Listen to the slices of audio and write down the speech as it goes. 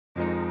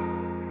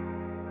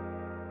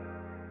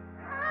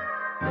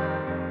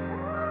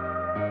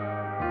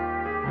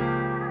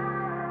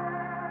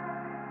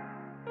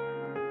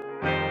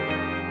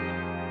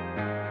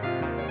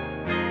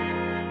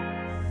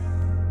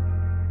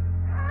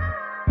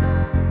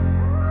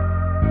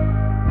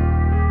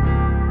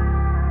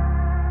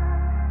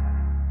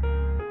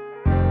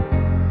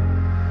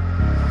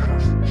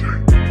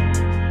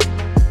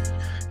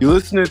You're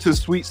listening to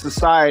Sweet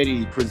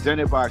Society,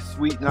 presented by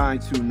Sweet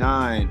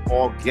 929.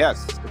 All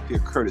guests appear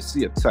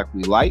courtesy of Tech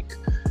We Like.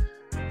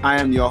 I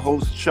am your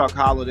host, Chuck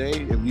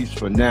Holiday, at least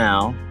for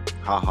now.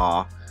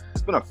 Haha.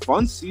 It's been a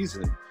fun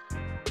season,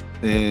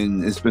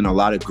 and it's been a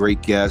lot of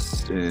great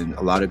guests and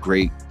a lot of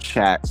great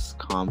chats,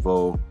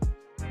 convo,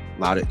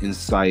 a lot of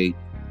insight,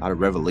 a lot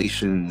of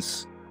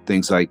revelations,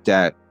 things like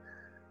that.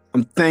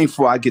 I'm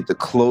thankful I get to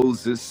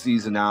close this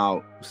season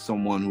out with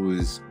someone who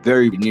is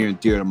very near and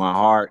dear to my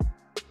heart.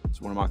 She's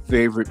one of my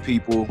favorite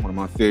people, one of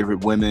my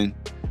favorite women.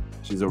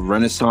 She's a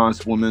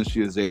Renaissance woman.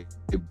 She is a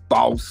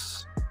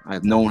boss.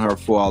 I've known her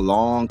for a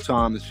long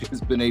time, and she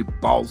has been a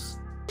boss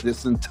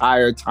this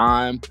entire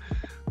time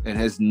and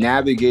has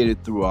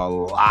navigated through a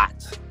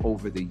lot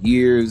over the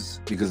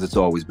years because it's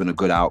always been a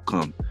good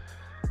outcome.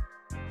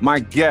 My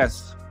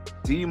guest,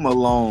 D.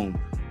 Malone.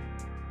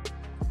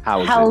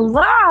 How is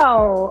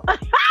Hello.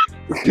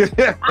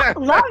 I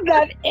love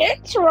that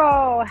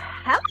intro.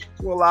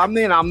 Well, I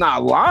mean, I'm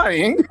not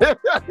lying.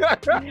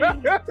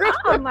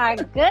 Oh my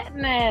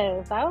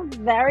goodness. That was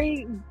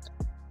very,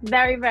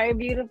 very, very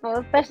beautiful,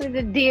 especially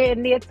the dear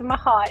and near to my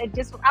heart. I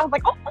was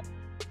like, oh.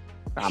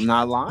 I'm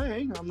not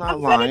lying. I'm not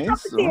lying.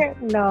 So.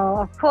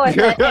 No, of course.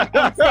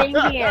 And same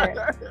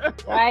here.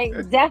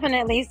 Right?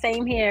 Definitely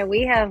same here.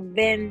 We have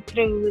been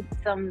through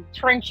some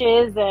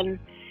trenches and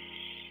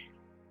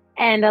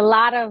a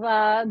lot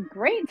of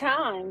great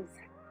times.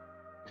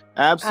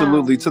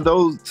 Absolutely. To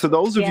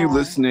those of you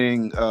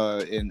listening,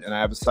 and I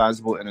have a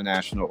sizable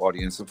international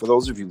audience, and for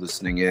those of you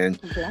listening in,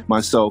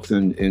 myself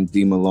and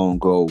D. Malone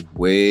go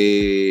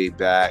way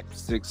back,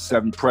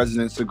 6-7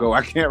 presidents ago.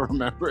 I can't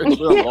remember. It's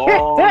been a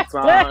long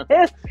time.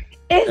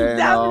 It's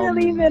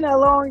definitely been a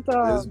long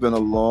time. It's been a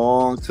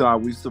long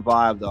time. We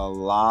survived a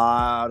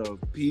lot of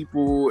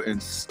people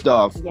and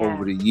stuff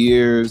over the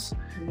years.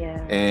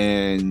 Yeah.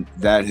 And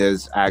that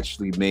has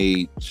actually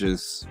made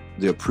just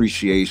the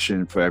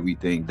appreciation for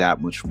everything that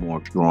much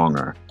more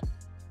stronger.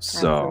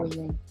 So,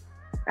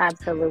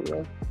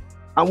 Absolutely.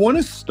 I want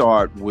to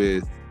start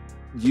with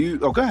you.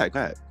 Oh, go ahead.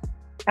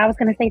 I was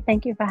going to say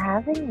thank you for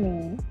having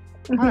me.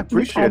 I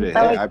appreciate it. So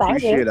I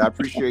appreciate it. I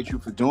appreciate you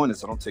for doing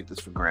this. I don't take this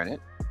for granted.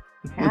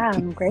 Yeah,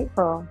 I'm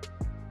grateful.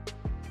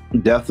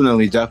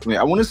 Definitely.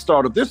 I want to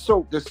start off. There's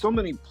so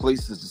many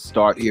places to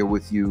start here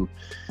with you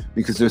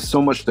because there's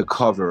so much to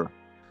cover.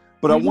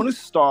 But I want to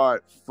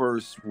start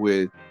first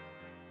with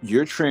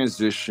your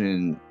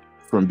transition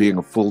from being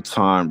a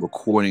full-time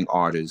recording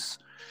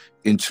artist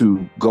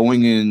into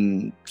going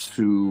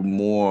into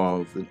more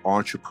of an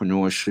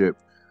entrepreneurship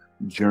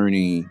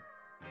journey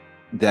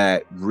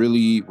that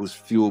really was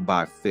fueled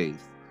by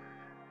faith.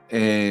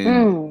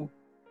 And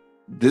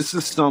this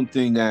is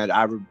something that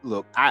I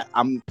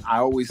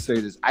always say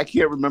this. I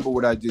can't remember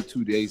what I did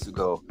 2 days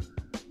ago,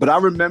 but I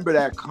remember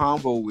that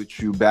convo with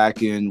you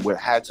back in what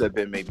had to have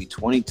been maybe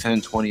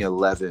 2010,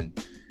 2011,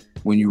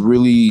 when you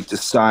really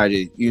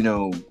decided,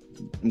 I'm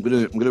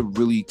gonna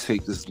really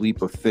take this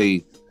leap of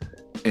faith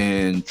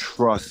and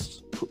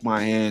put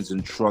my hands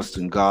and trust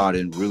in God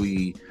and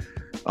really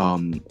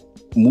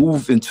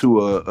move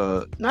into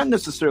a not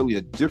necessarily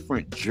a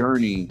different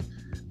journey,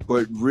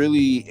 but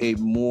really a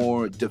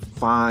more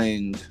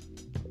defined,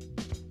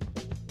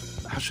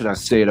 how should I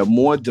say it, a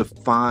more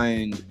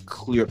defined,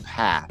 clear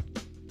path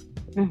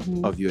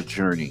of your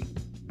journey.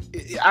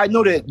 I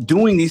know that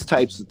doing these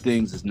types of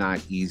things is not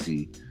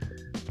easy.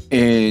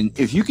 And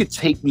if you could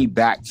take me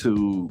back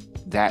to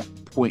that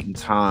point in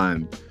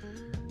time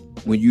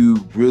when you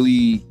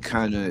really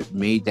kind of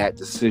made that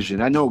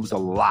decision. I know it was a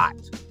lot,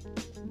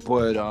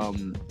 but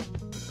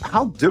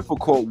how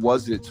difficult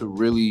was it to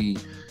really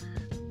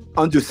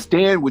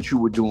understand what you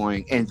were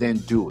doing and then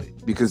do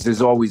it? Because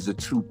there's always a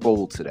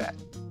twofold to that.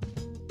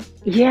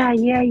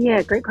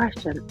 Yeah. Great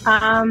question.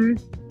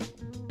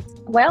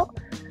 Well,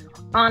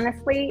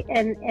 honestly,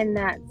 in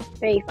that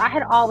space, I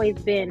had always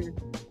been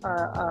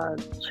a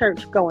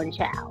church-going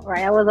child,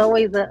 right? I was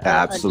always a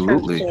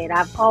church kid.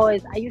 I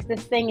used to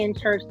sing in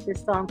church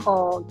this song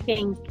called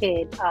King's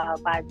Kid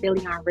by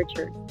Billy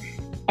Richards.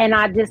 And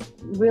I just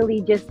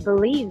really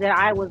believed that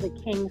I was a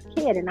king's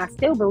kid. And I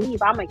still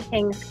believe I'm a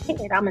king's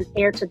kid. I'm an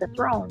heir to the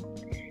throne.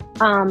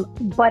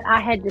 But I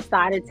had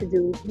decided to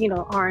do,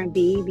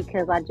 R&B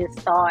because I just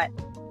thought,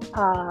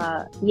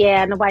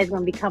 nobody's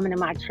going to be coming to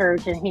my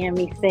church and hearing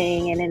me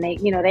sing. And then they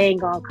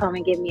ain't going to come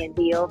and give me a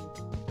deal.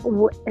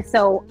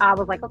 So I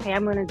was like, okay,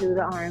 I'm going to do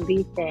the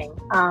R&B thing.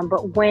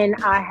 But when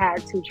I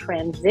had to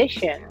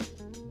transition,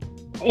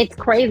 it's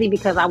crazy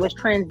because I was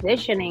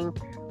transitioning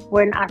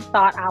when I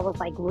thought I was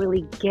like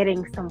really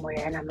getting somewhere.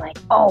 And I'm like,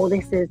 oh,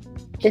 this is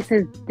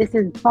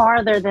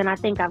farther than I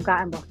think I've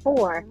gotten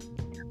before.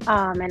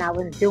 And I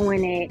was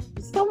doing it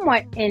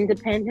somewhat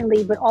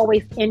independently, but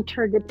always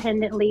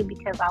interdependently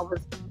because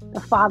the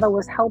Father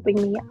was helping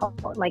me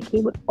out. Like he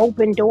would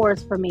open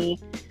doors for me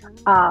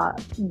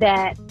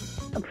that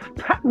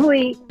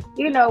probably,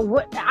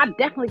 I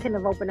definitely couldn't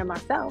have opened it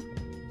myself.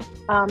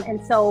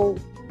 And so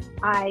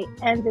I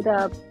ended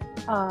up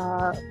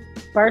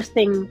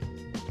bursting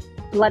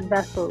blood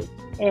vessels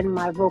in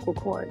my vocal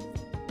cords.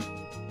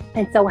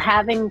 And so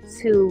having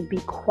to be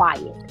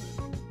quiet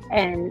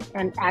and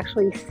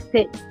actually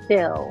sit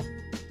still,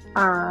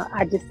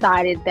 I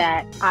decided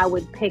that I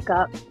would pick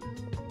up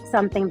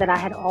something that I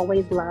had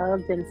always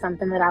loved and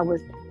something that I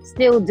was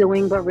still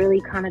doing, but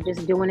really kind of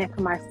just doing it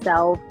for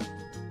myself.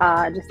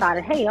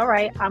 Decided, hey, all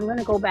right, I'm going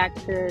to go back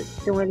to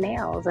doing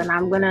nails, and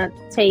I'm going to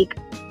take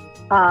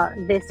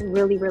this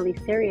really, really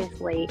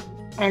seriously.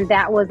 And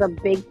that was a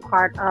big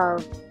part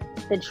of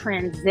the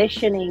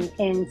transitioning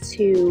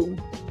into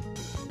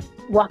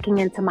walking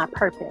into my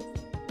purpose.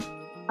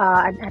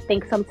 I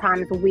think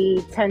sometimes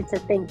we tend to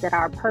think that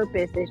our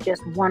purpose is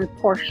just one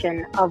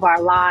portion of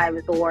our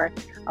lives, or,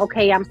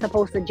 okay, I'm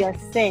supposed to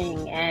just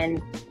sing,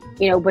 and,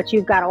 but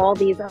you've got all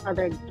these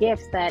other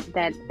gifts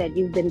that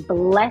you've been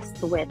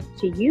blessed with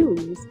to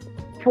use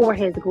for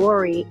His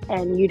glory,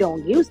 and you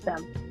don't use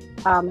them.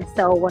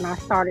 So when I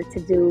started to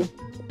do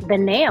the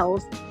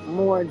nails,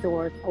 more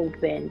doors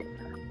opened.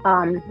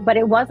 But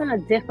it wasn't a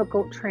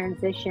difficult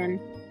transition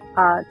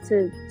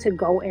to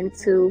go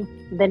into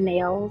the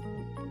nails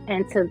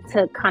and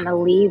to kind of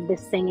leave the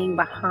singing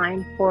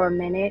behind for a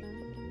minute.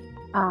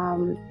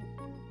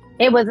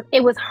 It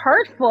was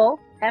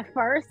hurtful at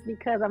first,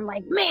 because I'm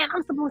like, man,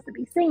 I'm supposed to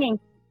be singing.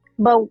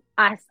 But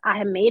I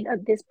had made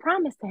this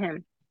promise to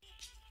Him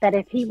that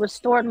if He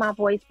restored my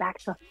voice back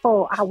to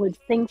full, I would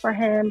sing for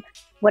Him.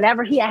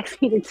 Whatever He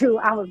asked me to do,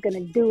 I was going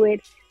to do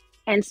it.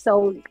 And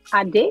so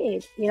I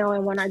did,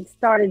 and when I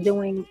started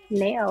doing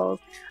nails,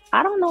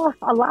 I don't know if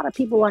a lot of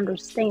people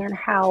understand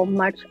how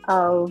much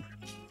of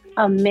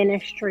a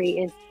ministry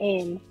is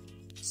in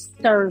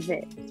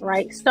service,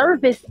 right?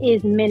 Service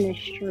is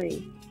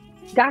ministry.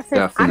 God says,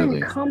 definitely. I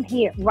didn't come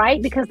here,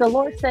 right? Because the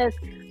Lord says,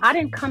 I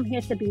didn't come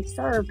here to be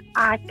served.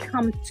 I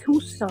come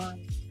to serve.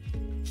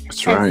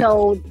 That's right. And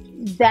so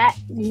that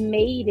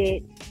made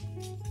it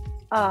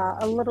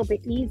a little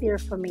bit easier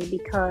for me,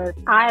 because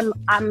I'm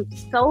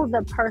so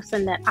the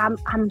person that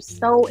I'm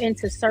so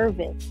into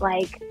service.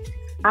 Like,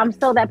 I'm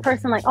so that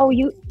person, like, oh,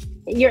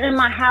 you're in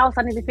my house,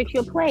 I need to fix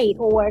you a plate.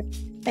 Or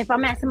if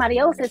I'm at somebody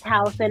else's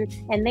house and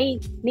they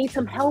need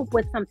some help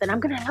with something, I'm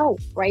gonna help,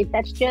 right?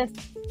 That's just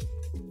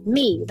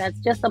me. That's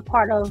just a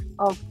part of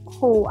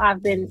who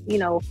I've been,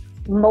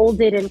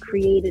 molded and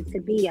created to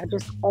be. I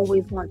just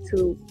always want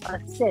to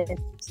assist.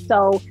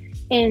 So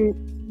in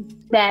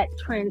that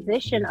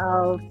transition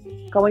of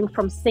going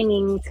from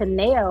singing to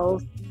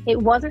nails,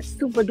 it wasn't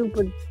super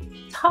duper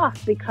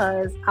tough,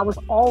 because I was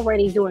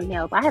already doing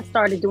nails. I had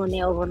started doing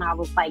nails when I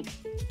was like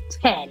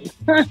 10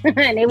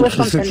 and it was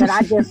something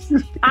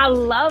that I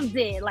loved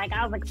it. Like,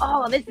 I was like,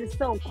 oh, this is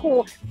so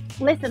cool.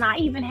 Listen, I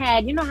even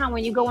had, how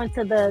when you go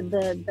into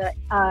the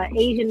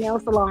Asian nail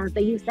salons,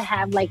 they used to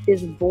have like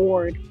this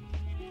board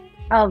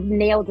of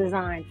nail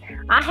designs.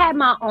 I had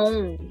my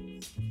own,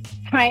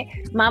 right?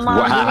 My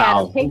mom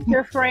had a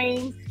picture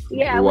frame.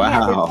 Yeah, we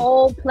had this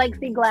old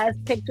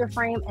plexiglass picture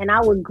frame, and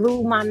I would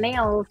glue my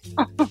nails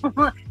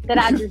that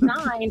I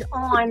designed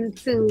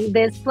onto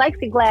this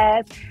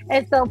plexiglass,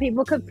 and so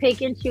people could pick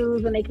and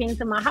choose when they came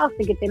to my house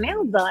to get their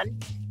nails done.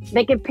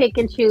 They could pick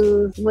and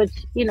choose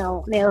which,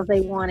 nails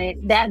they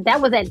wanted. That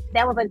was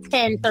at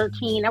 10,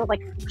 13. That was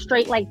like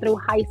straight like through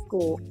high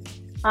school.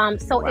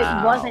 So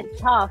it wasn't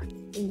tough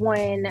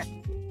when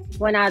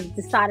I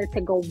decided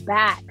to go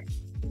back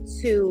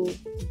to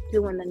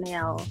doing the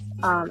nails.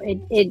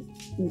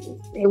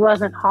 It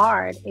wasn't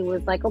hard. It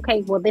was like,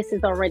 okay, well, this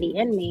is already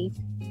in me.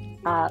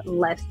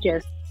 Let's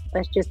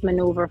just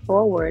maneuver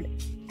forward.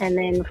 And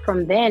then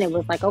from then it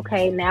was like,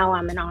 okay, now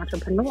I'm an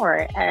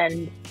entrepreneur,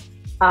 and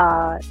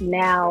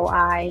now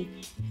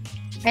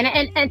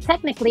and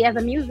technically, as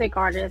a music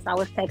artist, I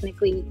was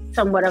technically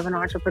somewhat of an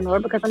entrepreneur,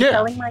 because I'm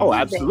selling my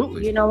music.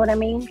 Absolutely. You know what I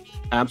mean?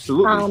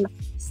 Absolutely.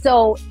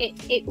 So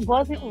it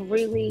wasn't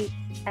really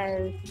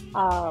as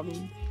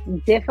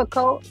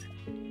difficult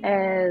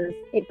as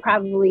it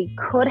probably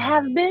could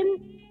have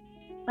been.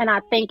 And I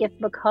think it's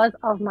because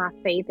of my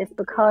faith. It's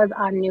because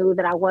I knew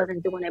that I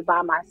wasn't doing it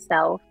by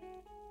myself.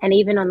 And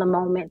even on the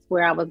moments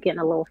where I was getting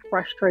a little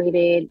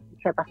frustrated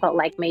because I felt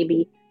like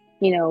maybe,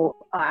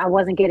 I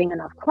wasn't getting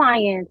enough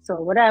clients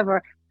or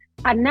whatever,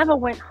 I never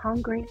went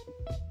hungry.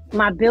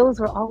 My bills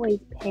were always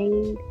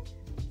paid.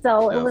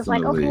 So it was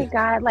like, okay,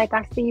 God, like,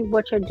 I see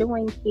what you're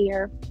doing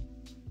here.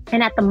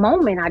 And at the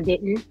moment I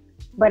didn't.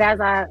 But as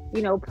I,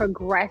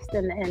 progressed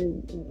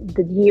and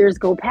the years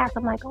go past,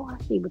 I'm like, oh,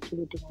 I see what you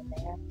were doing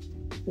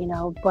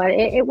there, but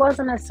it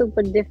wasn't a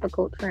super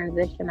difficult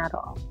transition at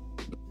all.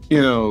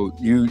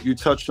 You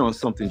touched on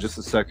something just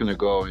a second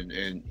ago,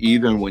 and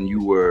even when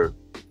you were,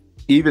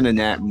 even in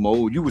that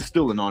mode, you were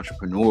still an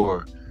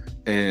entrepreneur.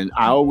 And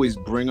I always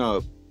bring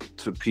up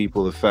to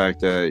people the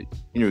fact that,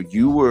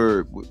 you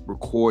were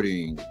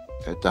recording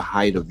at the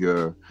height of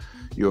your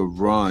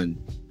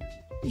run.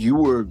 You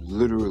were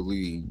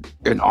literally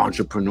an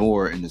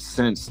entrepreneur in the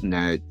sense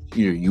that,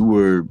 you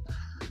were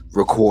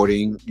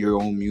recording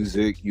your own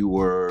music. You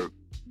were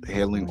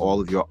handling all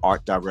of your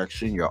art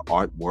direction, your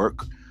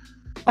artwork.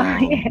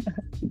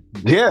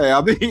 Yeah,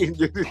 I mean,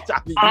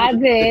 I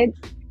did.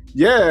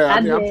 Yeah, I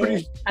I mean,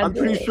 did. I I'm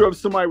pretty did. sure if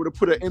somebody would have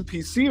put an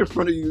NPC in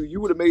front of you, you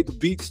would have made the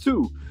beats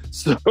too.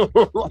 So, I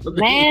mean,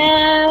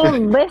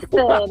 Man,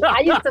 listen,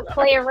 I used to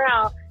play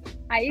around.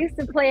 I used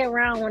to play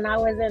around when I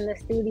was in the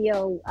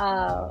studio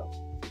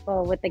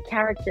with the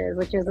characters,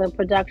 which is a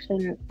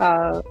production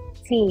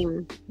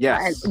team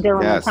yes,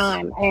 during the yes.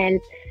 time,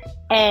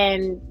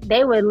 and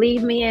they would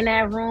leave me in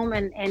that room,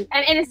 and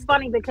it's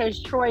funny because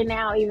Troy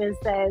now even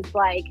says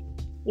like,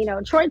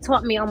 Troy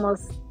taught me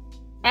almost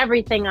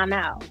everything I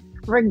know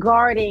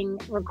regarding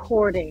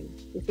recording.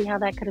 You see how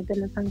that could have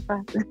been the same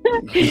class?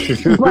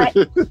 But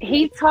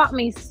he taught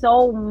me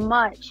so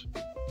much,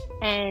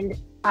 and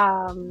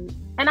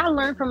and I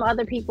learned from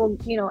other people,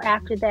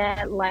 after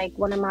that, like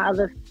one of my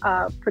other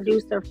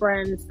producer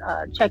friends,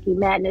 Chucky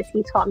Madness,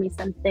 he taught me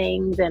some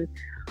things, and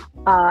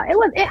I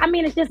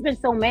mean, it's just been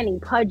so many.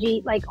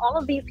 Pudgy, like all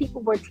of these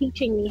people were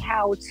teaching me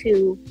how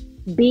to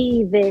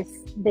be this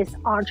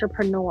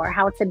entrepreneur,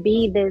 how to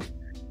be this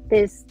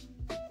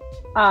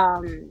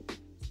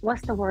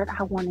what's the word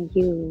I want to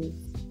use?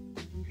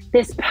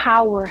 This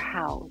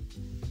powerhouse.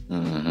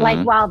 Mm-hmm.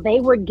 Like while they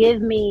would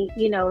give me,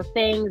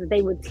 things,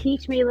 they would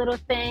teach me little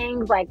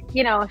things, like,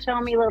 show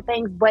me little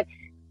things, but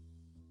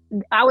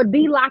I would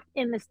be locked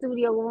in the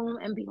studio room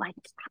and be like,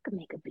 I could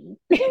make a beat.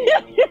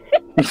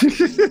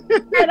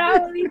 And I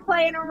would be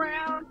playing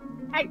around,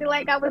 acting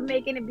like I was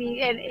making a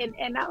beat,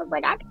 and I was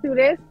like, I could do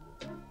this.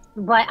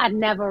 But I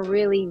never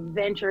really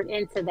ventured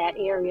into that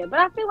area.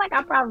 But I feel like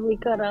I probably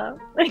could have.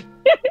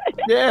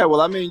 Yeah, well,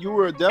 I mean, you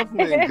were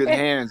definitely in good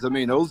hands. I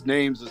mean, those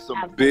names are some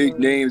Absolutely. big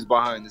names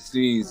behind the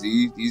scenes.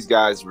 These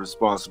guys are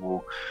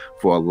responsible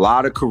for a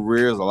lot of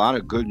careers, a lot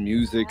of good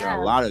music,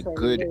 and a lot of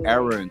good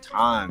era and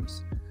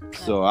times.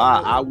 So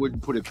I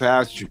wouldn't put it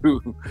past you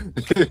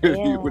if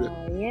you would have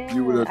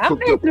I've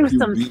cooked been up a through few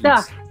some beats.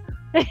 stuff.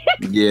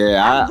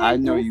 Yeah, I've been I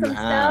know through you some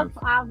stuff.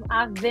 have.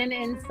 I've been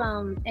in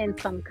some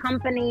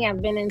company.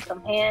 I've been in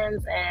some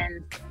hands,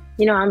 and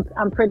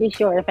I'm pretty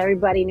sure if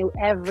everybody knew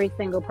every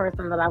single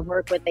person that I've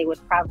worked with, they would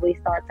probably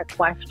start to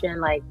question,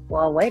 like,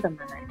 well, wait a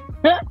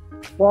minute.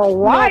 Well,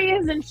 why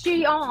isn't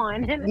she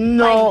on? Like,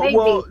 No, baby,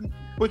 well,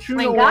 but you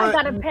know when God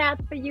what? got a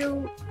path for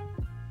you,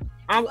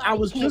 I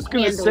was can't just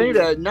gonna handle say you.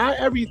 that not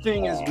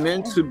everything is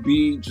meant Yeah. to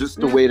be just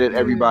the way that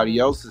everybody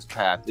else's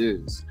path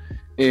is.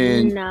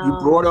 And you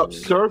brought up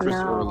service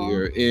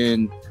earlier,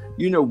 and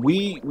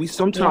we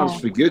sometimes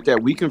forget that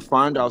we can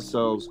find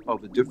ourselves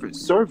of a different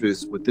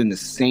service within the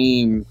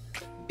same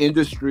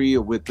industry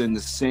or within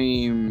the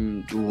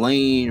same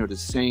lane or the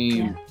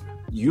same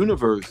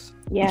universe,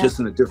 just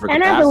in a different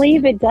capacity. I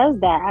believe it does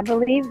that. I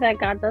believe that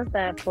God does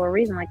that for a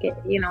reason. Like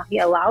He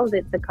allows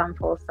it to come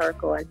full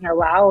circle, and He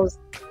allows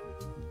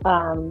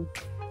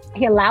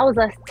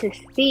us to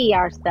see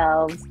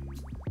ourselves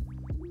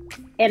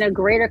in a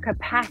greater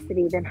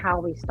capacity than how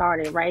we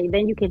started, right?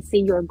 Then you can see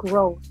your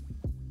growth,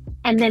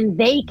 and then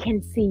they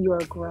can see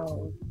your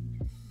growth.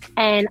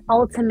 And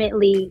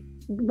ultimately,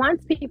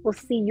 once people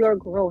see your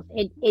growth,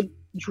 it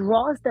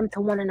draws them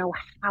to want to know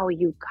how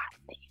you got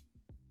there.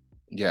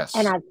 Yes.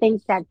 And I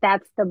think that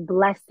that's the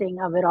blessing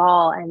of it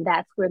all. And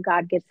that's where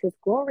God gets his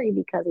glory,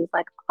 because he's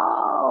like,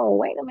 oh,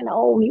 wait a minute.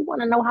 Oh, you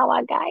want to know how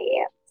I got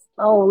here?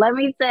 Oh, let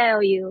me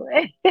tell you.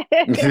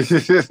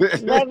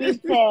 Let me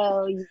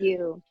tell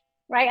you.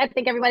 Right? I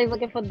think everybody's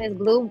looking for this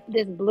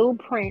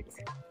blueprint.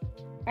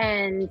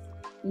 And,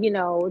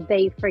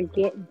 they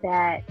forget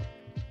that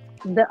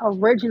the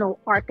original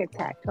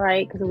architect,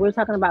 right? Because we're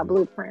talking about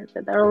blueprints,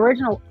 that the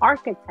original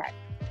architect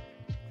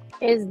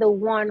is the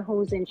one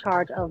who's in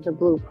charge of the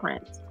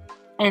blueprint.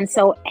 And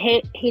so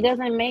he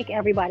doesn't make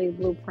everybody's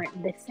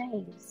blueprint the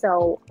same.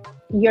 So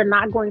you're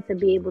not going to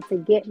be able to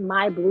get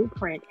my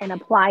blueprint and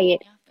apply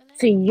it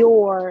to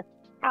your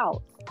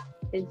house.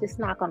 It's just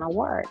not going to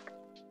work.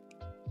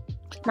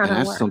 And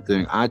that's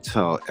something I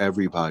tell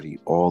everybody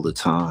all the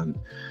time.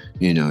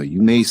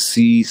 You may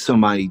see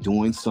somebody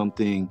doing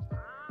something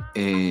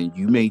and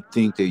you may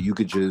think that you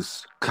could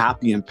just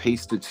copy and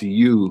paste it to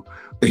you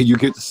and you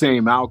get the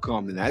same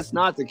outcome. And that's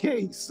not the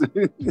case.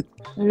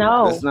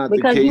 No, that's not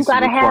because you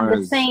got to have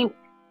the same,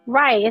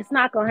 right. It's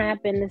not going to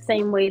happen the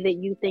same way that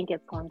you think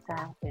it's going to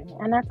happen.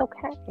 And that's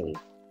okay. Do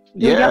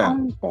your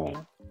own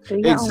thing.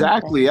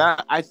 Exactly.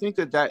 I think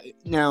that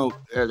now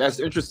that's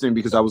interesting,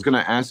 because I was going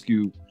to ask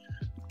you,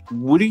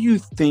 what do you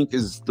think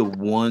is the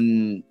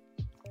one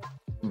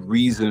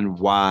reason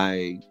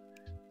why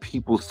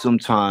people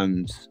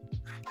sometimes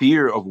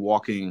fear of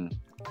walking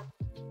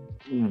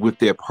with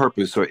their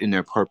purpose or in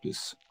their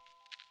purpose?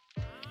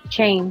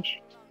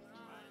 Change.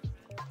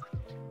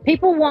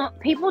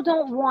 People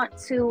don't want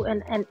to,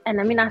 and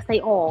I mean, I say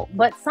all,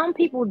 but some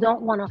people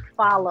don't want to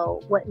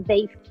follow what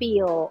they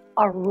feel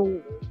are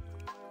rules,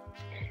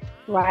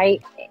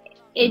 right?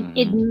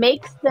 It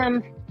makes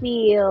them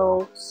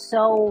feel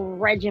so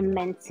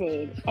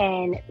regimented,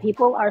 and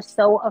people are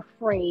so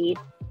afraid.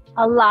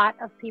 A lot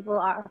of people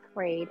are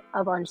afraid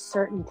of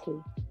uncertainty.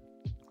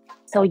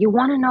 So you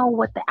want to know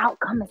what the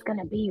outcome is going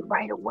to be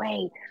right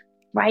away,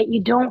 right?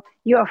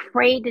 You're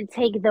afraid to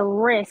take the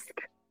risk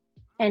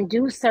and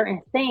do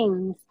certain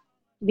things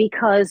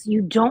because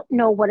you don't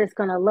know what it's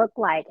going to look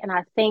like. And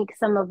I think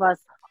some of us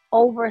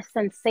over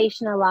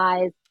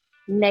sensationalize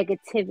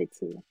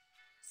negativity.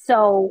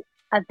 So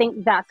I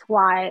think that's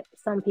why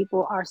some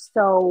people are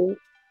so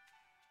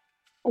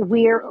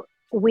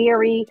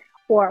weary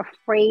or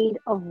afraid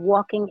of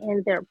walking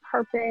in their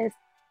purpose,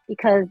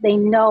 because they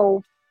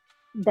know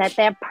that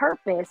their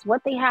purpose,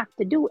 what they have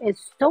to do, is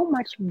so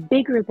much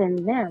bigger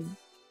than them.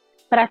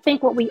 But I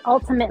think what we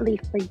ultimately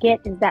forget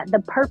is that the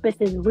purpose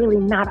is really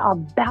not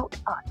about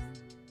us.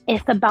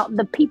 It's about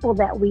the people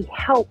that we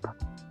help.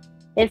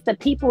 It's the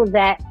people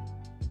that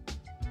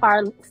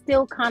are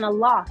still kind of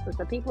lost. It's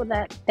the people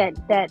that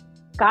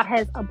God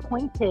has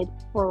appointed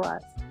for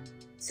us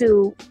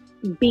to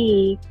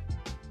be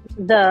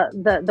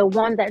the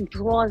one that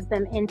draws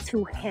them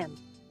into Him.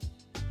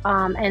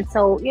 And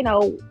so,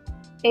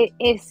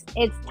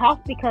 it's tough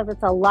because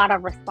it's a lot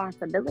of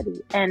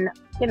responsibility. And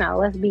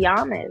let's be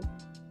honest,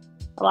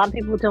 a lot of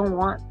people don't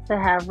want to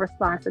have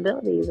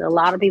responsibilities. A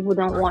lot of people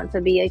don't want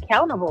to be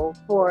accountable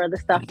for the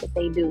stuff that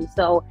they do.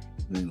 So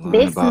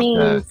this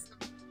means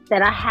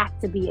that I have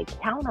to be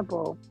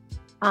accountable.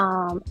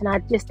 And I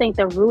just think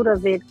the root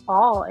of it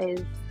all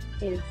is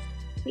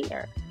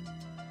fear.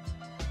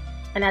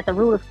 And at the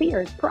root of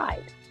fear is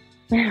pride.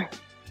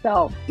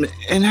 So,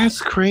 and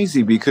that's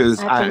crazy, because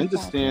I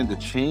understand the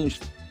change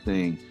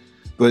thing,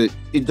 but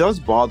it does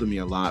bother me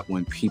a lot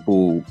when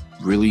people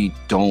really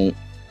don't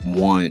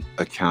want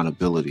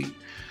accountability.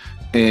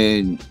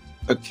 And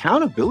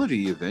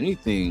accountability, if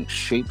anything,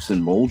 shapes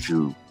and molds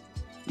you,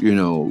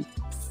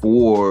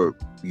 for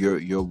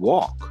your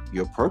walk,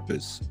 your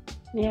purpose.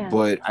 Yeah.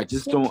 But I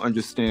just don't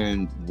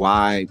understand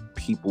why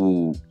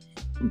people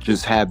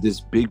just have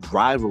this big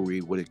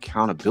rivalry with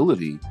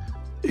accountability.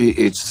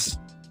 It's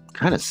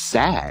kind of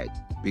sad,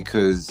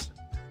 because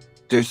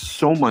there's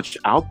so much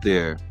out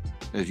there.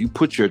 If you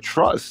put your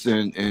trust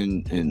in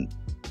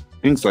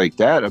things like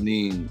that, I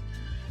mean,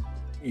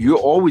 you're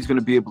always going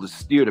to be able to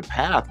steer the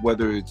path,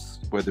 whether it's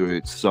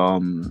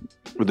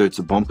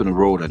a bump in the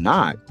road or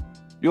not.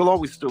 You'll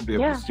always still be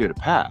able to steer the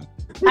path.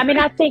 I mean,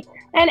 I think,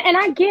 and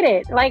I get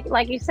it.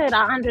 Like you said,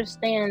 I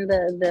understand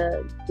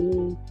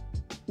the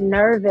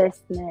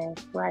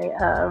nervousness, right,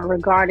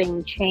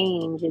 regarding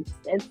change.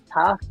 It's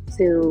tough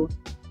to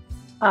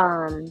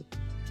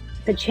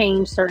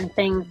change certain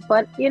things,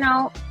 but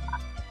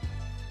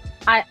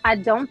I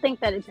don't think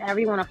that it's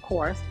everyone, of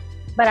course,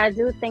 but I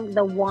do think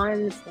the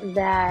ones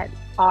that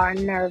are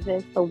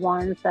nervous, the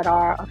ones that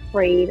are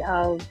afraid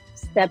of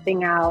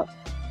stepping out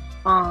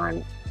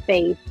on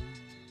faith,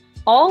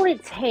 all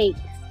it takes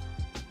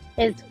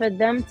is for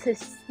them to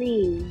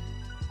see,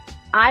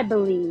 I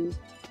believe,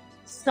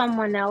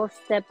 someone else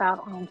step out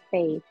on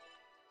faith,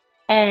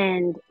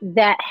 and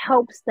that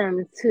helps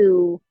them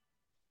to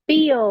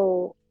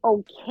feel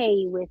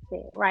okay with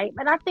it, right?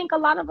 But I think a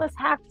lot of us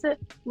have to,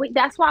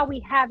 that's why we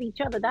have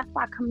each other. That's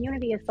why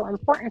community is so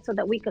important, so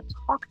that we could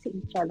talk to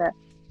each other.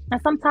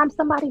 And sometimes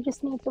somebody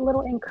just needs a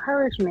little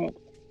encouragement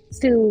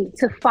to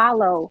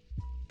follow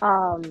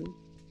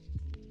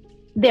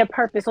their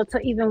purpose, or to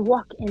even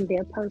walk in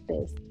their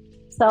purpose.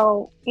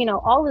 So,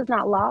 all is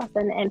not lost.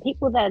 And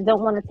people that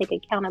don't want to take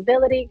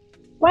accountability,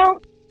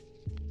 well,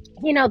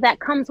 that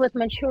comes with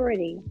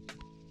maturity.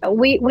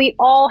 We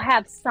all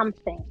have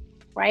something,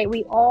 right?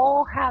 We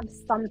all have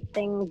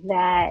something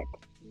that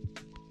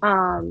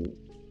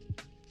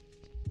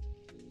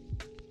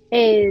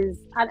is,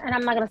 and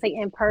I'm not going to say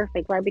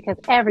imperfect, right? Because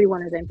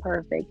everyone is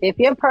imperfect. If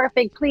you're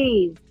perfect,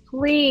 please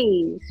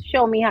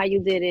show me how you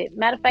did it.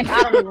 Matter of fact,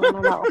 I don't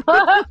even know.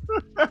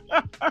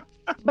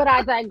 But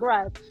I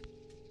digress.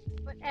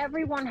 But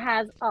everyone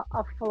has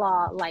a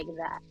flaw like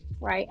that,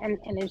 right? And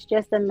it's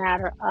just a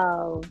matter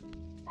of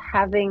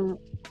having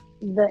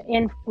the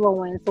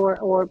influence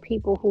or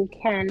people who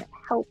can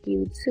help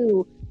you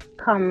to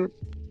come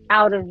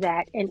out of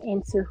that and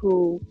into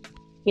who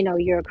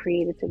you're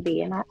created to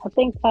be. And I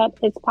think that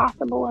it's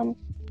possible. And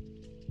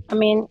I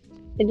mean,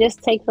 it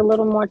just takes a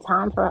little more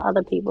time for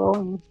other people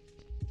and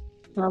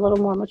a little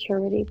more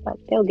maturity, but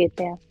they'll get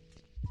there.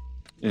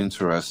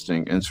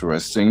 Interesting.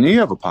 You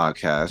have a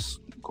podcast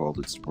called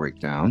It's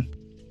Breakdown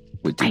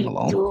with D.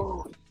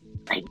 Malone.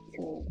 I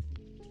do.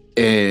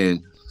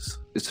 And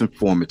it's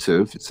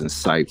informative. It's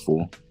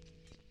insightful.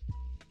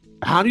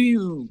 How do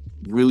you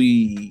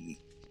really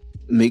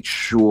make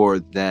sure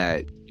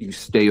that you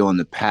stay on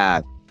the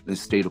path and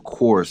stay the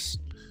course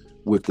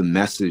with the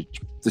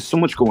message? There's so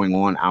much going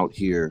on out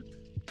here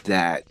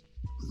that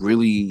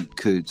really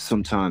could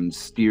sometimes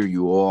steer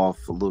you off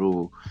a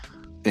little.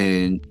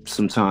 And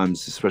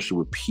sometimes, especially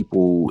with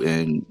people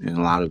and a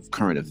lot of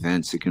current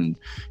events, it can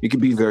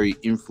be very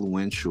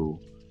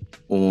influential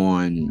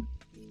on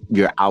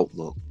your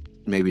outlook.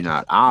 Maybe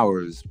not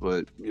ours,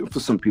 but for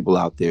some people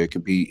out there, it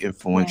could be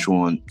influential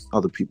on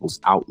other people's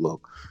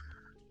outlook.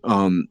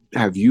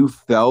 Have you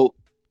felt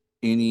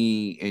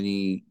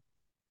any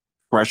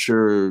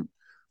pressure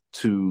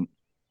to,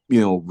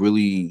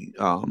 really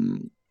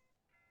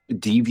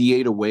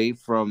deviate away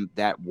from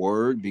that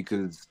word?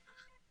 Because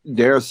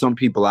there are some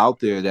people out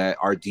there that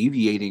are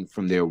deviating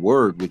from their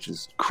word, which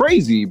is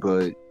crazy,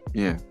 but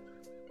Yeah.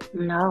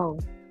 No,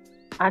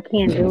 I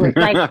can't do it.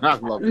 Like,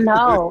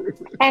 no.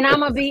 And I'm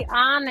going to be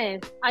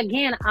honest.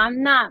 Again,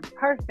 I'm not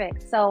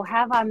perfect. So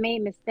have I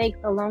made mistakes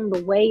along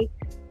the way?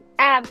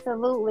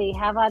 Absolutely.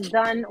 Have I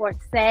done or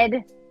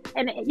said?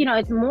 And,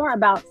 it's more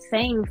about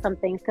saying some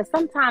things, because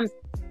sometimes,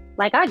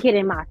 like, I get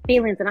in my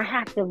feelings and I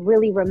have to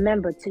really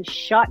remember to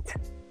shut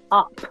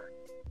up.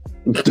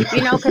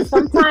 Because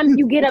sometimes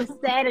you get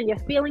upset and your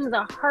feelings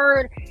are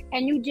hurt,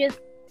 and you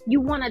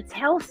want to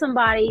tell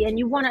somebody, and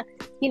you want to,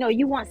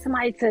 you want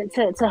somebody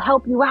to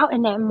help you out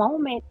in that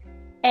moment.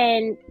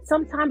 And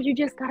sometimes you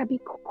just got to be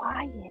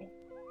quiet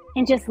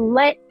and just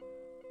let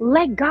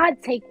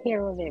God take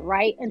care of it,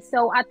 right? And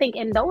so I think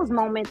in those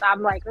moments,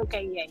 I'm like,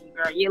 okay, yeah,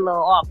 girl, you're a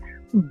little off.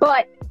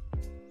 But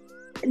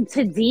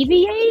to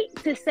deviate,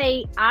 to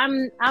say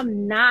I'm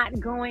not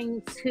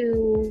going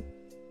to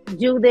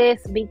do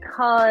this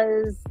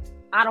because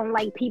I don't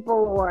like people,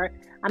 or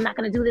I'm not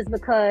going to do this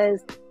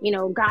because,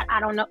 God, I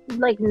don't know.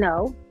 Like,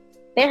 no.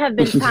 There have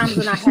been times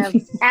when I have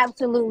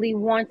absolutely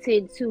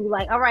wanted to,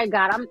 like, all right,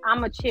 God,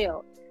 I'm a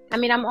chill. I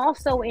mean, I'm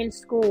also in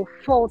school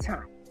full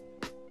time.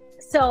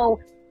 So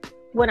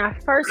when I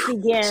first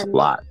began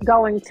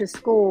going to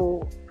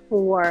school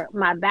for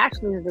my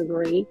bachelor's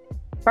degree,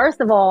 first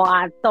of all,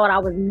 I thought I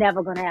was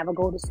never going to ever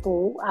go to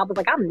school. I was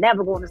like, I'm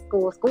never going to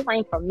school. School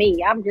ain't for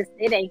me.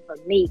 It ain't for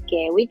me,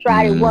 kid. We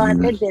tried it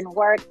once. It didn't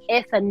work.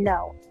 It's a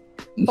no.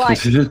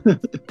 But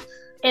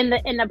in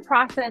the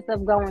process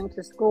of going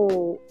to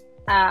school,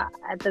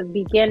 at the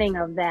beginning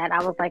of that,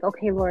 I was like,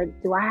 okay, Lord,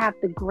 do I have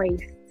the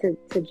grace to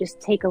just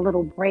take a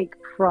little break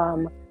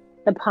from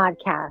the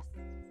podcast?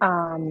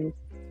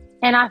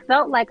 And I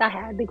felt like I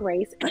had the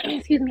grace,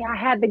 I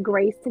had the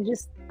grace to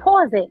just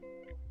pause it.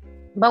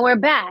 But we're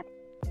back.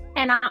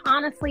 And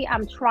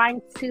I'm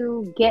trying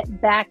to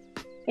get back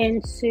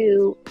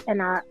into,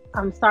 and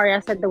I'm sorry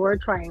I said the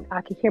word trying.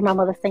 I could hear my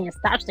mother saying,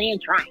 stop saying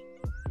trying.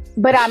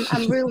 But I'm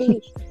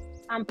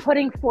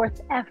putting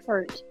forth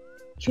effort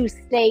to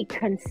stay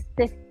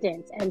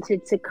consistent and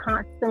to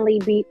constantly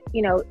be,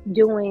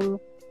 doing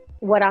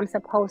what I'm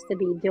supposed to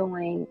be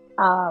doing,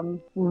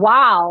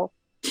 while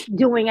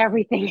doing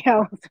everything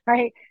else,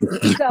 right?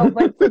 So,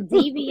 but to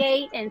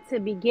deviate and to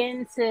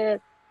begin to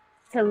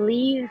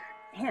leave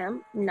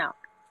him, no.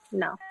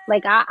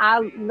 Like, I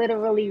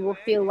literally will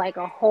feel like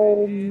a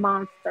whole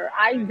monster.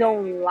 I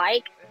don't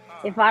like,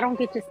 if I don't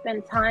get to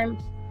spend time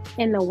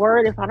in the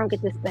Word, if I don't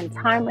get to spend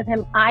time with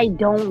him, I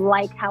don't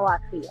like how I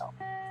feel.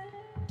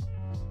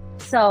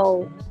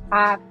 So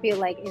I feel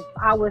like if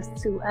I was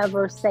to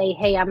ever say,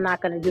 hey, I'm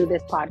not going to do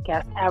this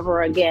podcast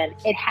ever again,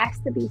 it has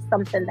to be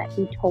something that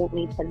he told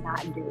me to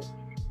not do.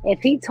 If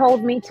he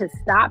told me to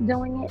stop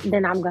doing it,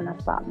 then I'm going to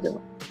stop doing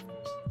it.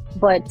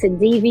 But to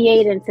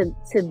deviate and to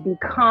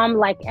become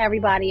like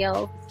everybody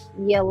else,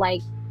 you're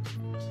like,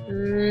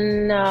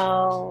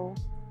 no.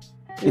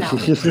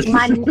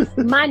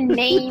 My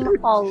name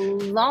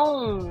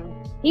alone,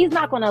 he's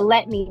not going to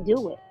let me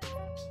do it.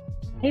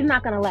 He's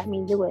not going to let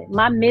me do it.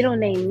 My middle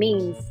name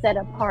means set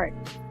apart,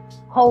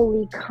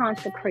 holy,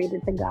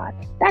 consecrated to God.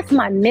 That's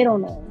my middle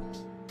name.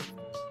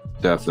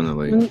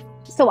 Definitely.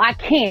 So I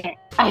can't.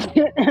 I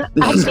can't. The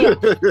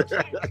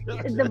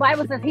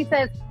Bible says,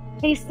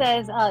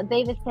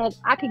 David said,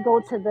 I could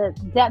go to the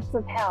depths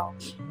of hell.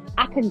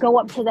 I could go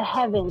up to the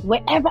heavens.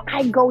 Wherever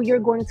I go, you're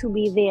going to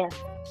be there.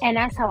 And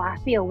that's how I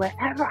feel.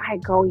 Wherever I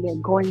go, you're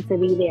going to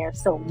be there.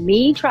 So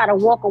me try to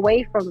walk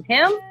away from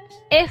him,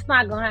 it's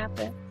not going to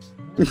happen.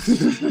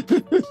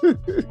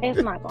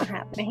 It's not going to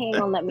happen. He ain't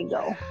going to let me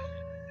go.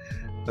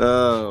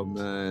 Oh,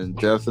 man.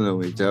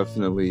 Definitely.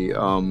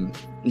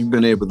 You've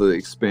been able to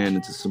expand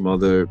into some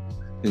other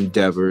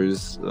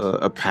endeavors,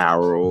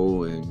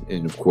 apparel,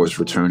 and of course,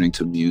 returning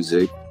to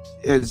music.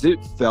 Has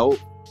it felt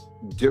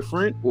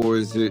different, or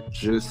is it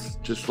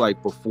just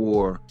like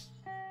before,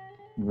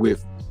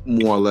 with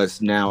more or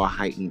less now a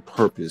heightened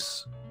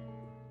purpose?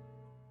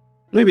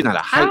 Maybe not a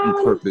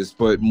heightened purpose,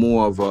 but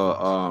more of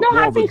a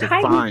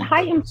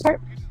heightened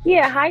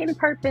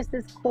purpose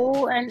is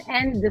cool,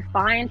 and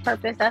defined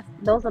purpose,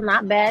 those are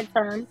not bad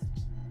terms.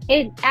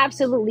 It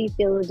absolutely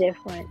feels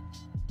different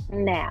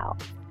now.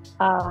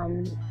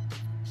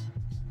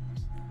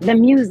 The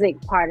music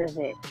part of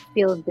it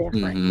feels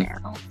different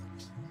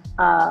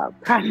now.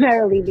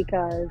 Primarily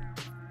because,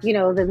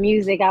 the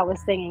music I was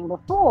singing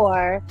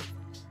before,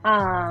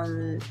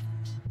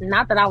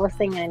 not that I was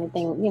singing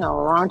anything,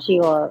 raunchy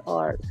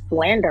or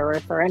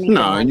slanderous or anything.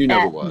 No, and you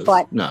never was.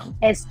 But no,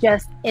 it's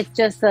just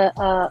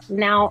a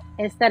now,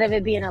 instead of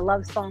it being a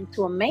love song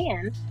to a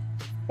man,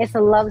 it's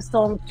a love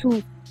song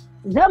to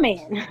the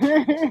man.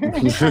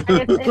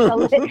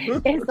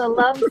 it's a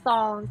love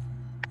song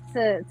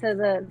to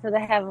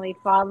the Heavenly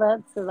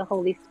Father, to the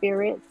Holy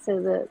Spirit,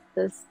 to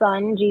the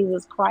Son,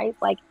 Jesus Christ.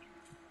 Like,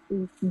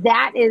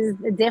 that is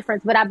the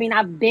difference. But I mean,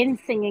 I've been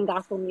singing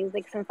gospel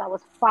music since I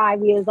was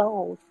 5 years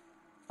old,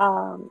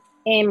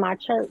 in my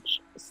church.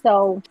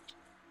 So,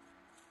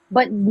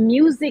 but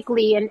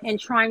musically and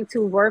trying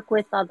to work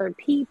with other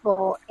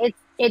people,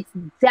 it's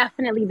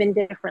definitely been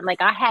different.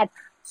 Like, I had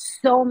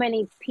so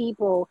many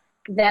people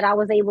that I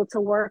was able to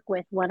work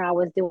with when I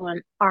was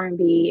doing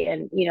R&B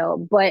and,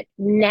 but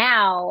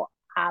now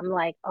I'm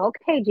like,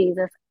 okay,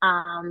 Jesus,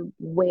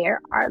 where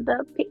are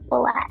the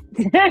people at?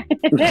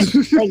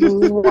 Like,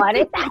 what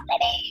is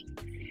happening?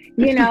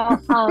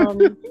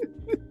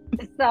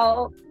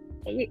 So,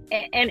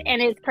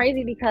 and it's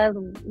crazy because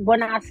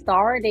when I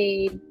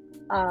started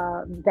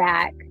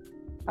back,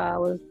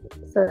 was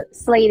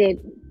slated,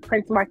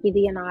 Prince Marky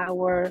D and I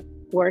were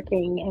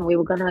working and we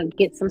were gonna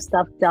get some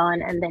stuff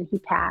done, and then he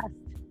passed.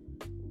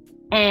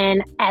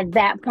 And at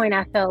that point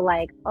I felt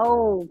like,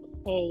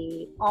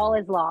 okay, all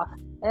is lost.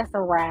 That's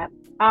a wrap.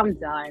 I'm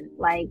done.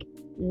 Like,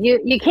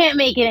 you can't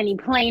make it any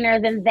plainer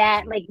than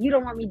that. Like, you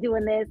don't want me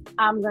doing this.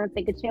 I'm gonna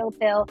take a chill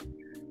pill.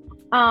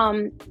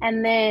 And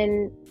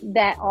then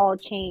that all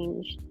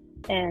changed.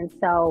 And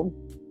so,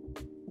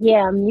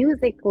 yeah,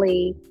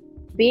 musically,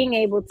 being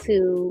able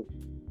to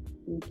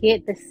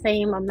get the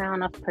same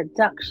amount of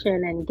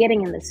production and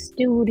getting in the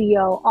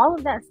studio, all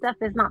of that stuff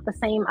is not the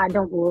same. I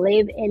don't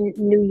live in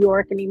New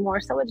York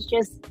anymore, so it's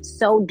just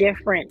so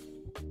different.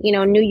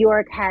 New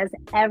York has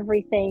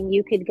everything.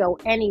 You could go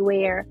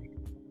anywhere.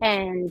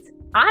 And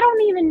I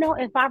don't even know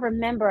if I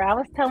remember. I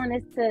was telling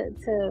this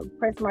to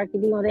Prince Marky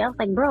D one day. I was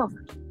like, bro,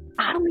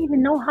 I don't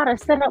even know how to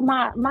set up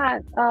my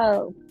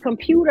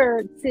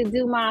computer to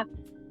do my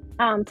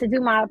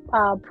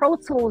Pro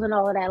Tools and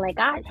all of that. Like,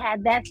 I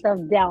had that stuff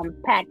down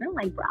packed. I'm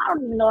like, bro, I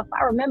don't even know if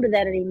I remember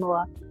that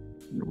anymore.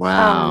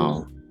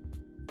 Wow.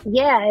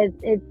 Yeah,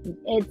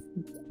 it's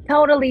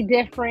totally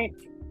different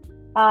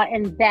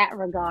in that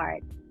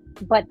regard.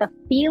 But the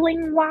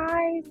feeling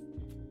wise,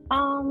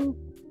 no,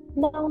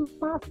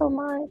 not so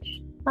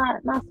much.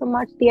 Not so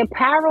much. The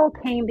apparel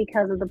came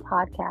because of the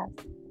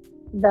podcast.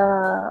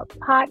 The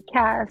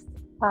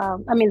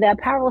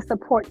apparel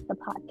supports the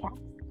podcast.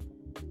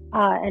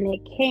 And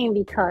it came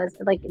because,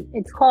 like,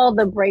 it's called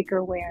the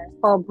breaker wear. It's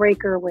called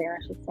breaker wear,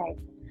 I should say.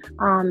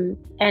 And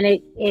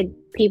it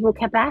people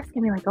kept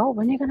asking me, like, oh,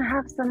 when are you gonna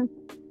have some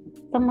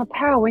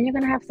apparel? When are you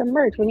gonna have some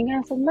merch? When are you gonna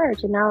have some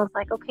merch? And I was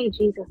like, okay,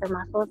 Jesus, am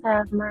I supposed to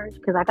have merch?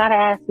 Because I gotta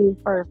ask you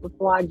first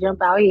before I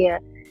jump out here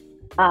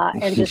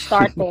and just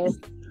start this.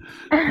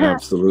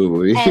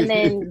 Absolutely. And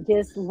then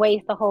just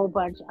waste a whole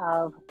bunch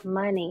of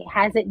money.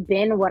 Has it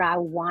been what I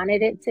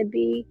wanted it to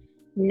be?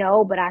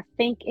 No, but I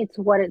think it's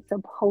what it's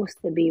supposed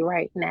to be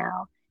right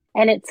now.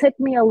 And it took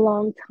me a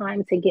long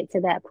time to get to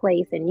that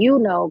place. And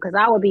because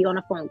I would be on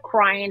the phone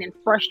crying and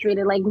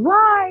frustrated, like,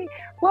 why?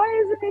 Why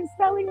isn't it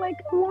selling like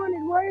I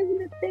wanted? Why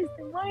isn't it this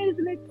and why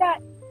isn't it that?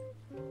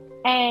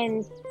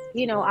 And,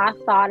 I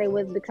thought it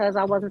was because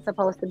I wasn't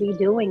supposed to be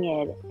doing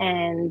it.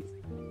 And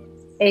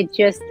it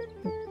just,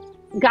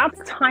 God's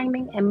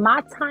timing and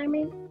my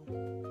timing,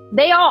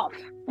 they off.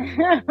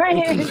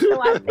 Right?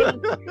 So I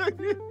think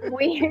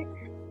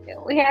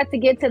we had to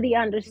get to the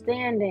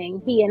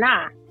understanding, he and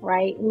I,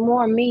 right?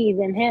 More me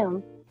than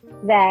him,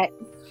 that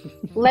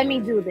let me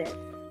do this,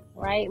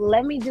 right?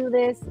 Let me do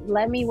this.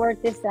 Let me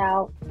work this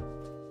out.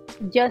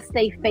 Just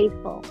stay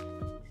faithful.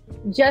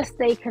 Just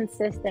stay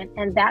consistent.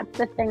 And that's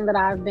the thing that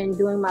I've been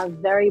doing my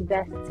very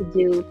best to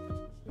do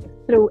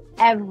through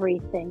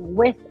everything,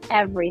 with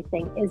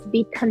everything, is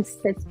be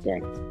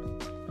consistent.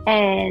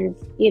 And,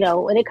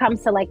 when it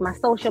comes to like my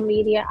social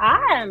media,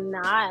 I am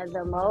not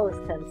the most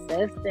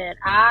consistent.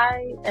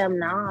 I am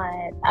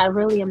not. I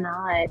really am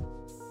not.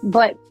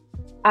 But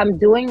I'm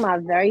doing my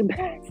very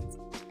best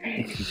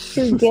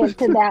to get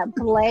to that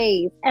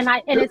place. And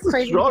it's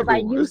crazy because I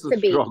used to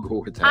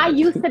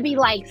be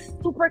like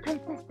super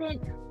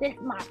consistent.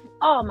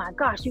 Oh my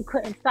gosh, you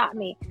couldn't stop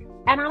me.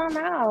 And I don't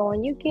know,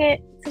 when you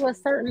get to a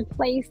certain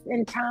place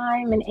in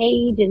time and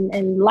age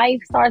and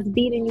life starts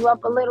beating you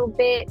up a little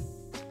bit,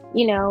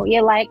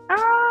 you're like,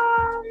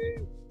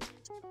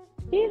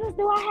 Jesus,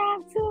 do I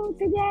have to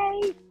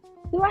today?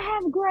 Do I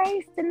have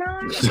grace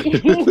tonight?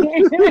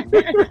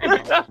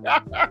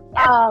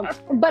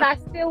 But I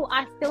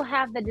still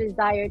have the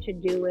desire to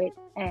do it.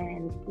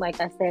 And like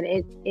I said,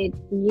 it's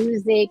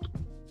music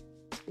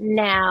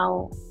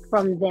now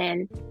from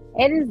then.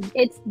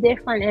 It's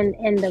different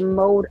in the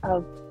mode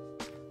of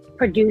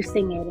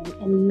producing it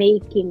and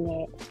making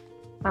it.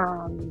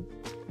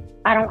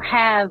 I don't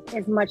have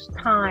as much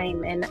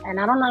time, and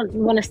I don't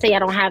want to say I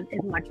don't have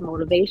as much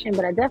motivation,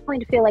 but I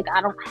definitely feel like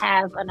I don't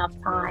have enough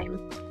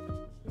time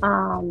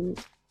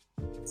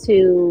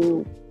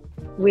to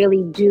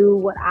really do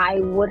what I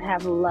would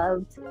have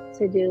loved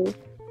to do.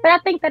 But I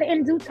think that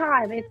in due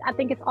time, I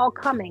think it's all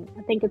coming.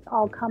 I think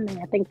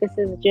this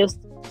is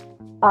just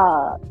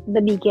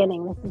the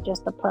beginning. This is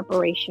just the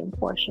preparation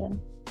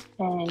portion,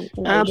 and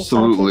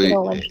absolutely, just take it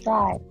all in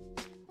stride.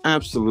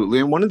 Absolutely.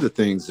 And one of the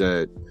things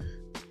that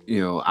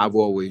I've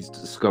always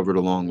discovered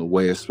along the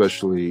way,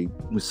 especially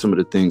with some of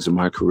the things in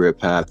my career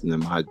path and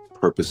in my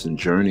purpose and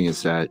journey,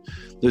 is that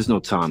there's no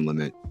time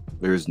limit.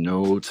 There's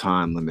no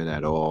time limit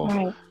at all.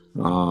 Right.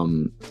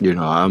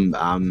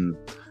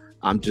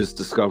 I'm just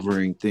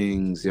discovering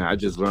things. I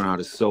just learned how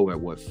to sew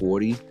at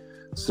 40.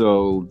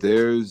 So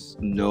there's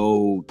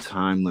no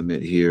time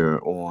limit here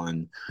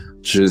on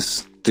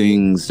just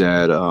things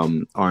that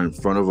are in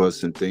front of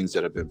us and things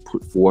that have been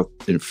put forth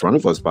in front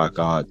of us by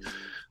God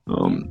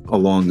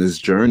along this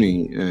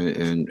journey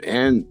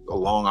and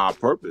along our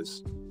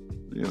purpose.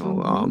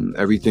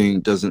 Everything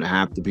doesn't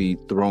have to be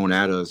thrown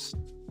at us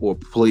or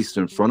placed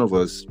in front of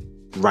us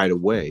right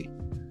away.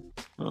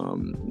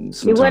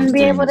 You wouldn't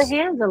be able to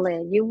handle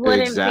it. You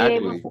wouldn't be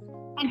able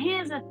to. And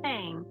here's the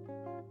thing,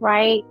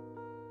 right?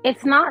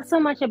 It's not so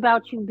much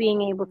about you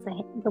being able to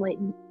handle it,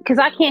 because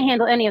I can't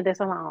handle any of this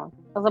on my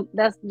own.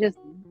 That's just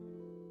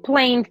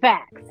plain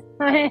facts.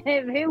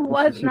 If it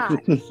was not,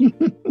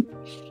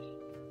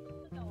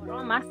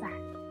 on my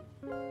side.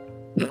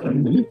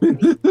 I'm not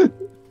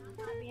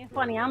being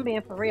funny. I'm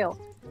being for real.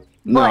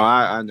 No,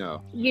 I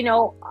know.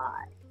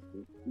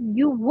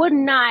 You would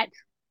not,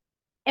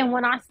 and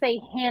when I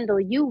say handle,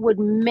 you would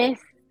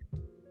mismanage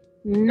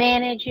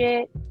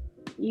it.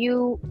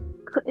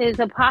 Is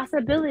a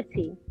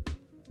possibility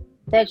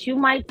that you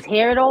might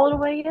tear it all the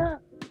way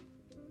up.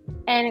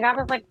 And God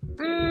was like,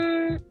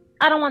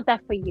 I don't want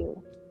that for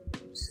you.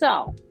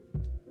 So,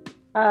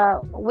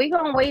 we're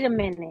going to wait a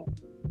minute,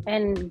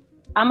 and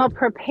I'm going to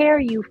prepare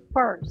you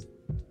first.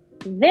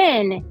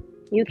 Then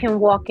you can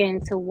walk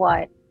into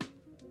what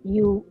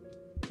you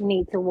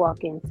need to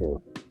walk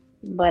into,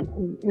 but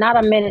not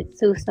a minute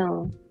too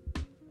soon.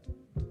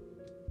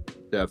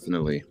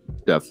 Definitely.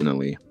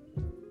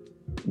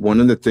 One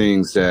of the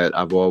things that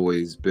I've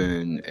always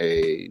been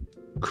a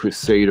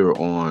crusader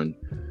on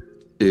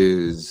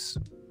is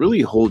really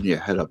holding your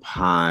head up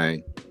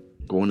high,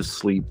 going to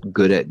sleep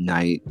good at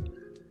night,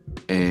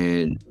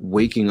 and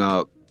waking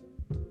up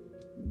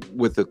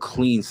with a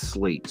clean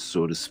slate,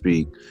 so to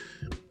speak.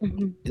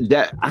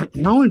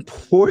 How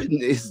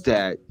important is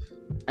that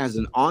as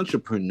an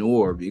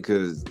entrepreneur?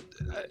 Because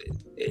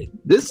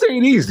this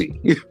ain't easy.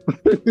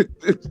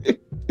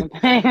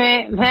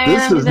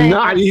 This is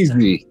not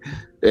easy.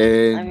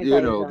 And,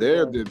 there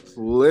have been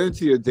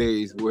plenty of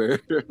days where,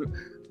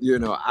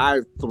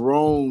 I've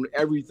thrown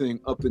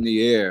everything up in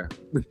the air.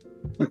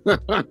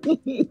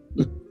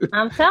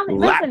 I'm telling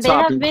you, listen,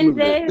 there have been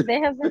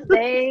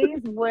days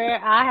where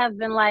I have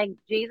been like,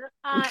 Jesus,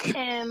 I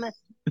am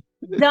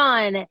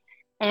done.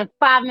 And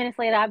 5 minutes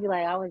later, I'll be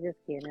like, I was just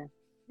kidding.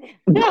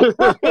 And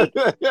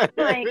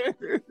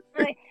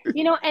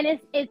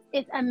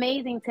it's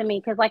amazing to me,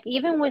 because like,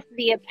 even with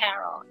the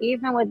apparel,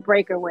 even with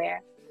breakerwear,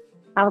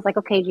 I was like,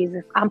 okay,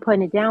 Jesus, I'm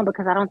putting it down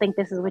because I don't think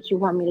this is what you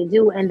want me to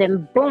do. And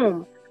then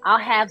boom, I'll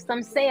have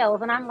some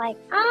sales, and I'm like,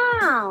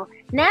 oh,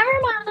 never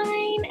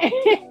mind.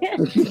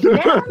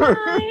 Never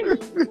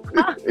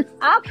mind.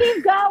 I'll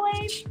keep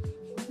going,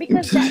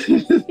 because that's him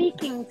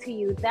speaking to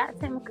you.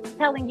 That's him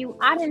telling you,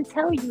 I didn't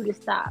tell you to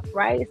stop,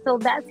 right? So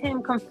that's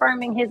him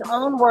confirming his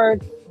own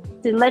words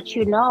to let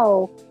you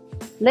know,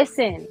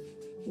 listen,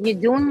 you're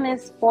doing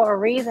this for a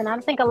reason. I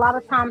think a lot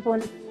of times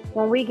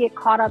when we get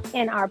caught up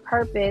in our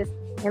purpose,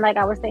 and like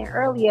I was saying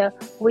earlier,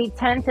 we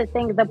tend to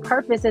think the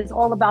purpose is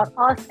all about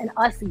us and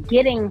us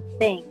getting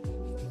things,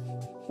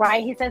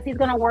 right? He says he's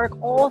going to work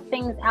all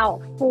things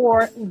out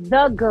for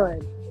the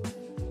good.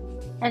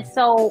 And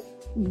so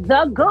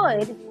the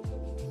good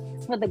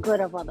is for the good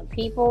of other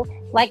people.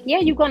 Like, yeah,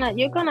 you're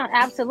gonna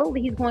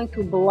absolutely, he's going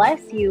to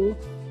bless you,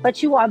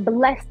 but you are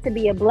blessed to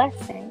be a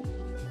blessing.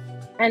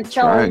 And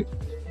so, right.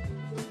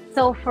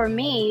 So for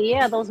me,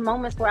 yeah, those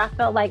moments where I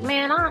felt like,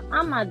 man,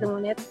 I'm not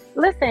doing it.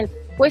 Listen,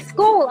 with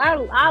school,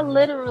 I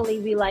literally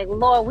be like,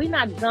 Lord, we're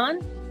not done.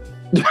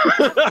 Am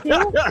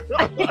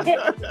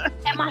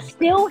I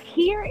still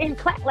here in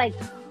class? Like,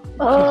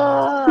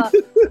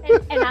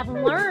 and I've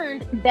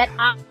learned that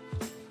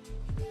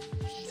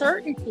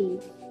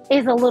certainty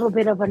is a little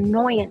bit of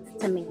annoyance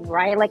to me,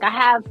 right? Like, I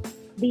have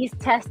these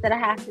tests that I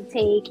have to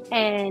take,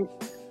 and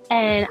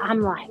I'm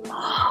like,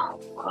 oh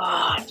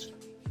gosh,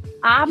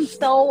 I'm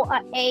so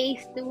an A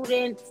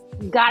student,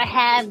 gotta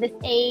have this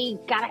A,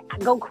 gotta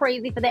go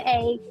crazy for the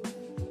A.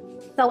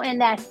 So in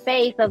that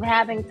space of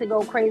having to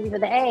go crazy for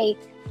the A,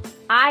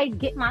 I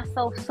get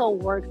myself so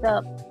worked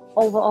up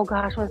over, oh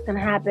gosh, what's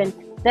gonna happen,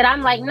 that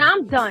I'm like, nah,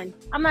 I'm done.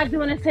 I'm not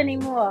doing this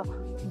anymore.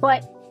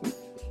 But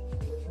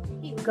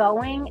keep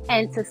going,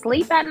 and to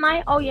sleep at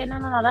night, oh yeah,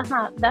 no,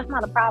 that's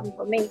not a problem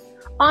for me.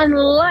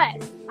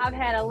 Unless I've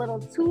had a little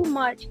too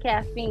much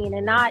caffeine,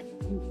 and not,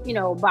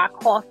 by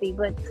coffee,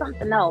 but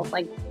something else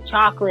like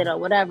chocolate or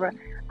whatever.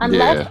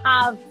 Unless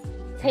I've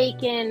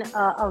taken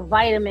a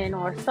vitamin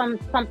or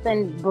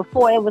something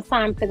before it was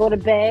time to go to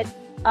bed.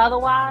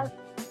 Otherwise,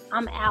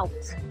 I'm out.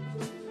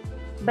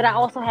 But I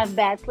also have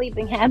bad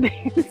sleeping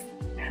habits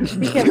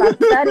because I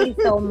study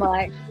so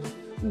much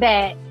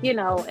that,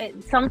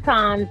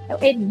 sometimes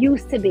it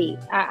used to be.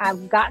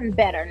 I've gotten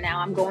better. Now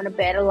I'm going to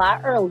bed a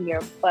lot earlier.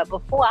 But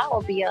before, I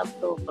would be up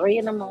till 3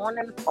 in the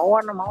morning,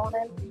 4 in the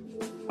morning.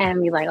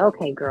 And be like,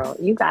 okay, girl,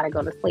 you got to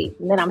go to sleep.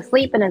 And then I'm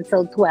sleeping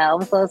until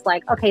 12. So it's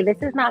like, okay,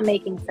 this is not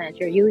making sense.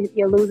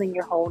 You're losing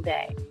your whole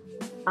day.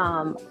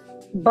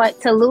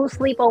 But to lose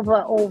sleep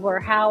over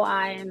how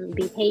I am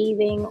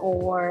behaving,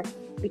 or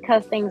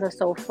because things are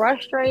so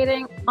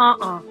frustrating,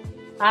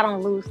 I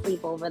don't lose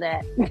sleep over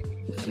that.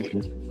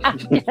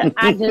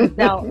 I just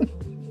don't.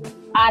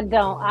 I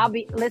don't. I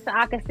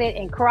can sit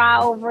and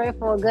cry over it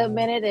for a good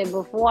minute, and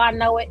before I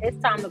know it, it's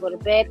time to go to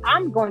bed.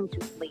 I'm going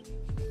to sleep.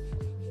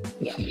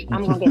 Yeah,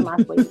 I'm going to get my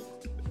sleep.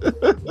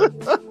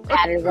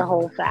 That is a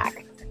whole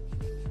fact.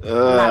 I'm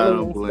not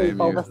losing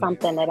sleep over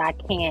something that I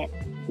can't.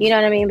 You know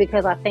what I mean?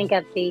 Because I think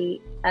at the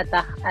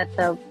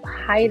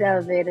height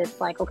of it,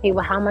 it's like, okay,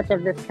 well, how much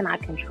of this can I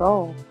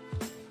control?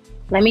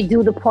 Let me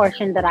do the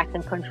portion that I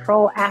can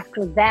control.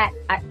 After that,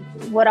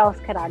 what else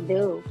could I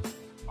do?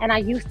 And I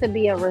used to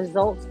be a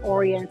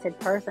results-oriented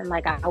person.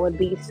 Like, I would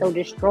be so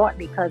distraught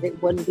because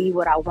it wouldn't be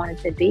what I wanted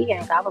to be.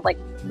 And I was like,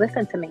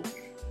 listen to me.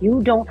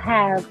 You don't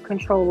have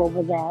control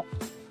over that.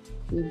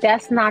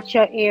 That's not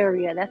your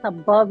area. That's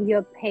above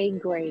your pay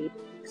grade.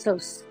 So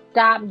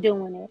stop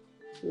doing it.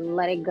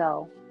 Let it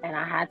go. And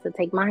I had to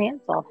take my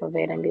hands off of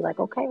it and be like,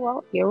 okay,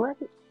 well, you're right.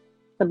 It's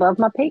above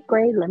my pay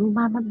grade. Let me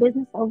mind my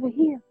business over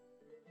here.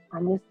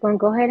 I'm just going to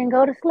go ahead and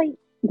go to sleep.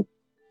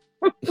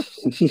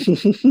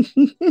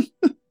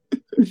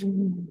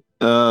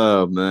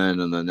 Oh man,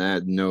 and on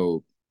that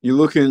note, you're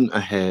looking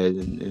ahead,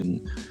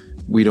 and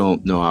we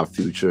don't know our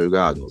future.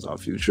 God knows our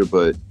future,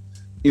 but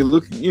you're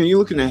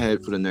looking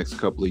ahead for the next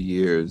couple of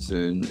years,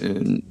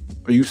 and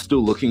are you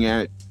still looking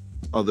at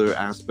other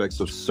aspects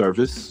of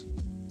service?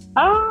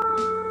 Oh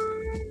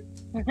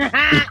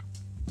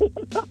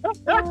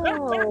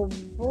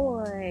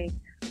boy.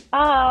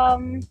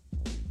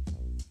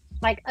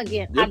 Like,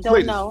 again, your I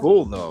don't know. Your plate is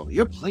full, though.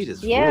 Your plate is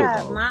full, though.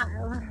 Yeah,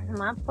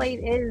 my plate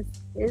is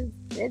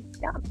it's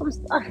got some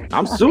stuff.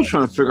 I'm still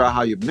trying to figure out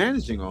how you're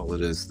managing all of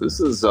this.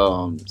 This is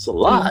it's a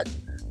lot.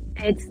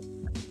 It's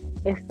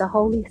the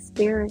Holy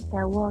Spirit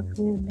that walks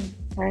with me,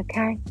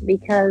 okay?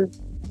 Because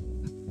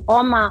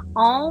on my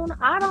own,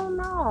 I don't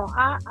know.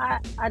 I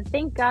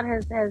think God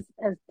has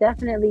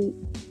definitely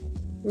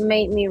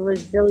made me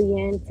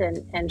resilient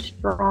and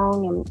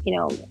strong,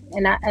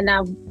 and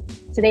I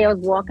today I was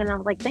walking, I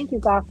was like, thank you,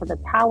 God, for the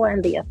power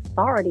and the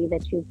authority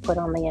that you've put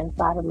on the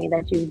inside of me,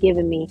 that you've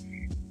given me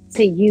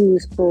to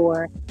use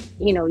for,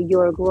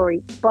 your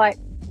glory. But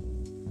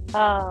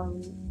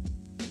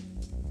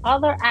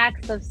other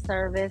acts of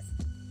service,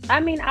 I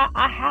mean,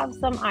 I have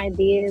some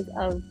ideas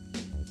of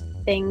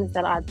things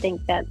that I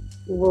think that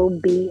will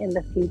be in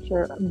the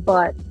future,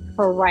 but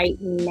for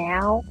right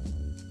now,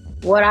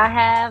 what I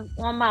have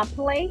on my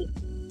plate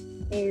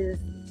is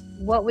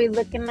what we're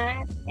looking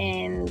at,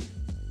 and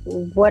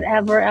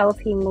whatever else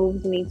he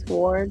moves me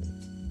towards,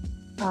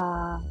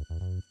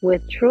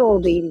 with true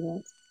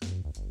obedience,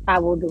 I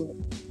will do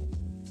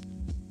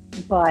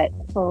it. But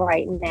for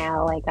right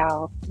now, like,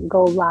 I'll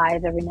go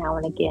live every now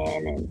and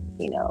again and,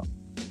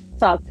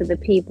 talk to the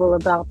people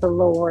about the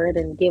Lord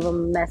and give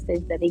them a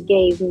message that he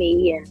gave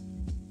me. And,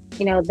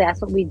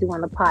 that's what we do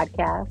on the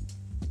podcast.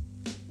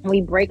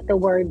 We break the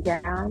word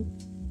down.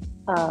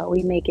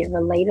 We make it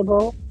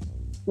relatable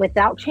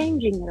without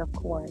changing it, of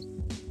course.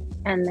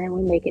 And then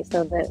we make it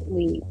so that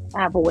we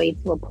have a way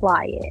to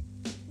apply it.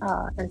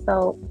 And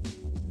so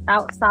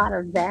outside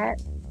of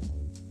that,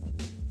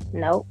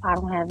 nope, I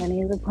don't have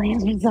any of the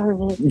plans for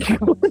service.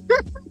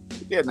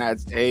 Yeah,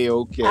 that's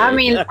A-okay. I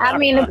mean,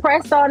 the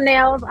press-on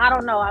nails, I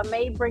don't know. I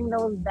may bring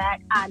those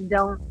back. I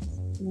don't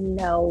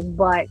know.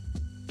 But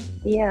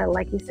yeah,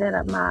 like you said,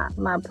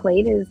 my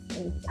plate is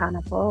kind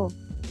of full.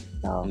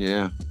 So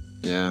yeah.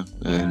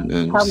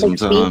 And public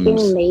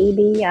sometimes speaking,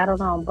 maybe, I don't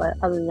know. But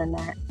other than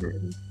that,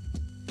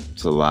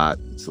 it's a lot.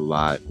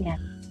 Yeah.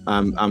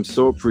 I'm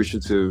so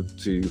appreciative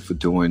to you for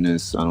doing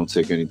this. I don't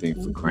take anything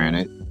for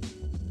granted.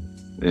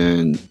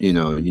 And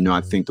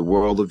I think the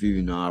world of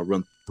you. I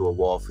run through a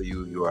wall for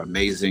you. You are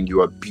amazing.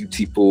 You are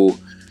beautiful.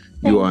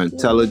 You are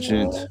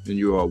intelligent, and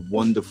you are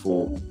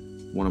wonderful.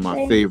 One of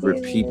my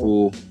favorite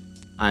people.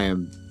 I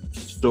am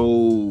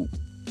so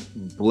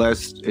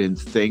blessed and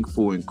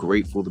thankful and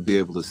grateful to be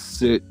able to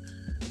sit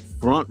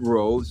front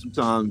row,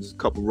 sometimes a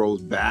couple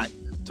rows back,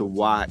 to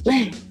watch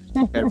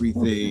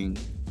everything.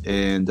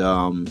 And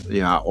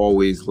I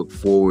always look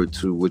forward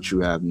to what you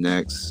have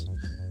next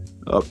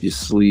up your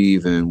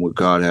sleeve and what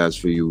God has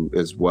for you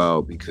as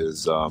well,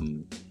 because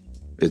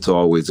it's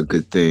always a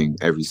good thing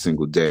every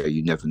single day.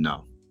 You never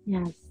know.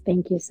 Yes,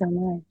 thank you so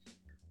much.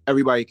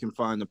 Everybody can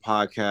find the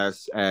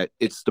podcast at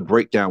It's the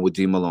Breakdown with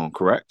D. Malone,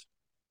 correct?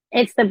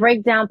 It's the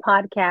Breakdown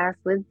Podcast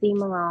with D.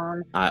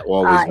 Malone. I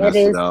always mess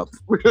it up.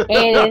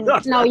 It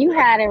is. No, you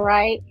had it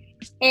right.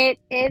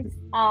 It's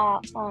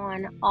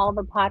on all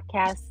the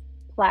podcast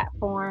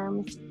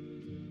platforms.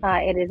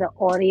 It is an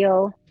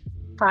audio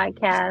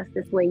podcast.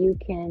 It's where you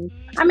can,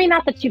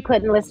 not that you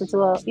couldn't listen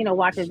to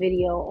watch a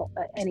video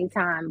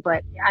anytime,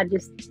 but I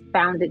just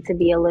found it to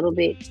be a little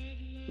bit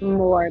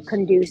more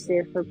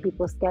conducive for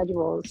people's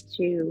schedules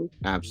to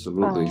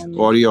absolutely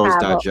audio is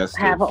digestive.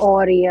 Have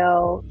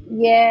audio,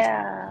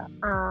 yeah.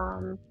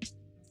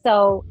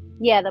 So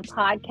yeah, the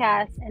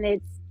podcast, and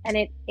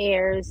it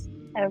airs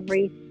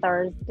every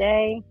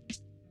Thursday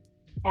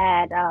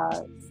at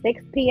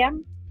 6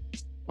 p.m.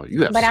 Oh,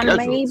 you have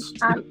schedules.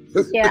 I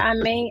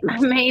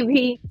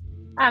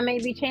may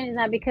be changing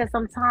that, because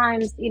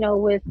sometimes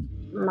with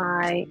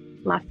my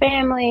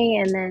family,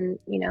 and then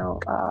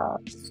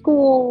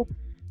school.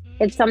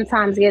 It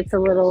sometimes gets a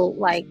little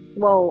like,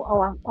 whoa,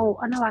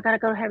 I know I gotta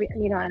go to heavy,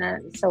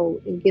 and so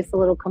it gets a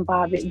little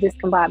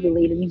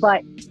discombobulated.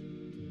 But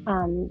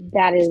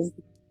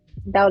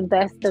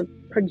that's the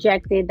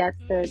projected, that's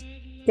the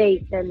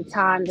date and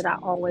time that I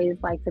always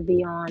like to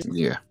be on.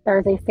 Yeah.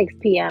 Thursday, 6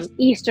 p.m.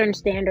 Eastern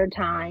Standard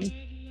Time.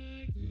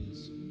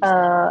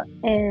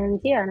 And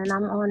then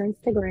I'm on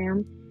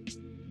Instagram.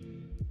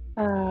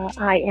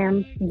 I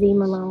am D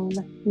Malone.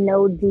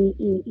 No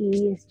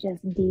DEE. It's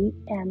just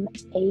DMALONE.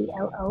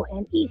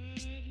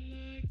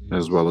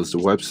 As well as the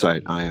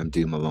website,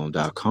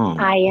 IamDmalone.com.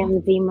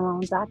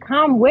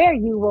 IamDmalone.com, where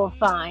you will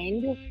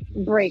find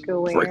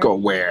Breakerware.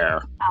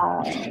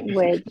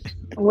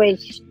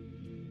 Which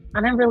I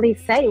didn't really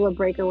say what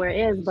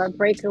Breakerware is, but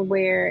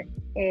Breakerware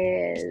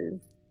is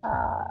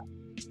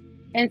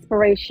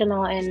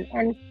inspirational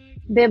and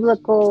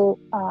biblical,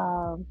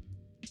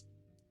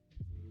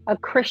 a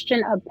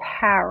Christian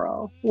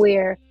apparel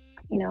where,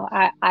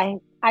 I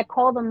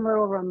call them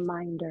little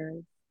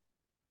reminders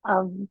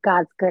of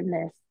God's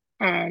goodness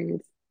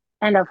and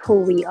of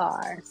who we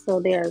are. So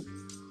there's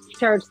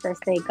shirts that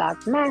say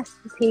God's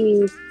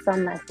masterpiece,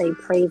 some that say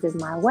praise is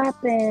my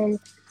weapon,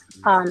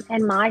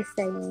 and my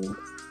saying,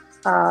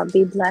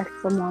 be blessed,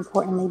 but more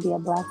importantly, be a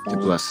blessing. A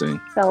blessing.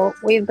 So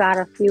we've got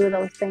a few of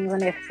those things on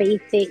there.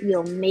 Faith it,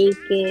 you'll make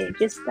it.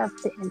 Just stuff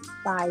to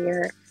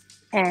inspire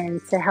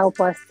and to help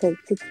us to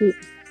keep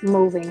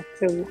moving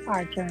through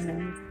our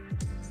journeys.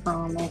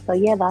 And so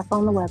that's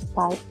on the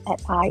website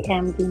at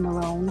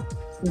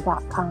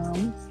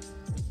IamDmalone.com.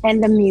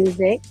 And the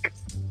music,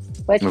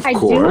 which I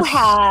do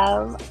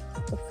have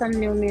some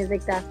new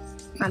music that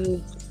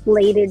I'm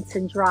slated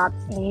to drop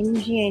in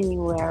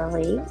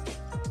January.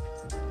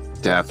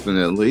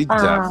 Definitely.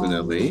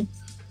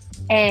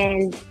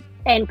 And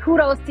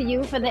kudos to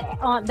you for the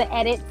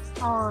edits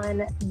on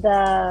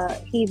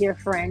the He's Your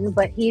Friend,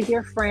 but He's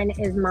Your Friend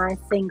is my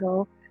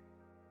single,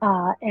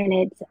 and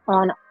it's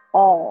on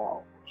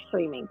all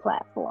streaming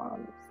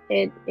platforms.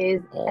 It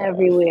is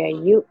everywhere.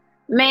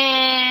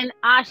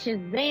 I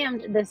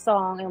Shazammed the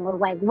song and was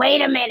like, wait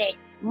a minute,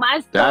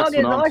 my song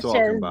is on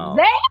Shazam.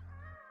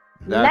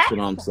 That's what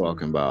I'm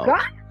talking about.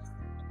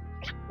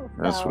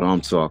 That's what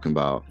I'm talking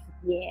about.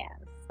 Yeah.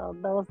 So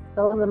those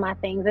are my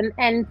things,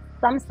 and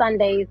some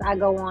Sundays I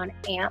go on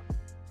AMP,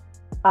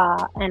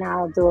 and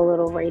I'll do a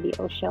little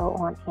radio show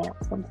on AMP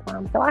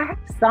sometimes. So I have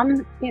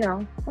some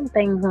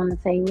things on the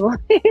table.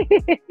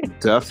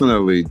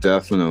 Definitely,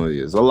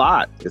 it's a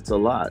lot. It's a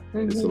lot,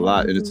 and it's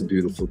a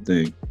beautiful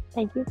thing.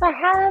 Thank you for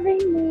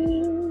having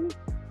me.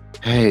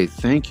 Hey,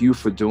 thank you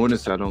for doing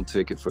this. I don't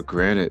take it for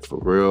granted, for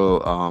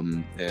real.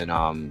 I'm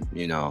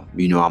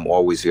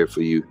always here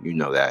for you. You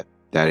know that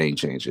ain't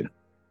changing.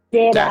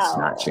 Ditto. That's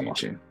not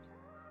changing.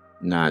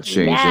 Yes.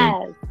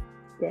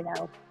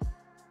 Ditto.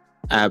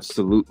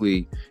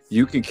 Absolutely.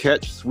 You can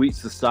catch Sweet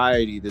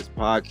Society, this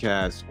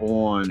podcast,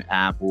 on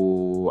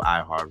Apple,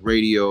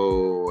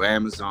 iHeartRadio,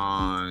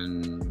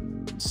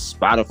 Amazon,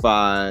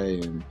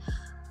 Spotify, and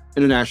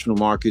international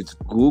markets,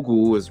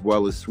 Google, as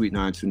well as Sweet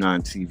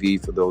 929 TV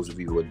for those of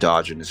you who are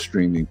dodging the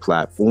streaming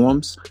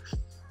platforms.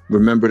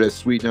 Remember that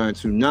Sweet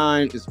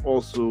 929 is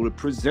also the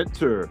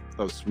presenter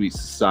of Sweet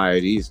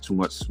Society. It's too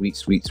much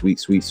sweet.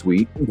 It's too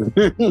sweet.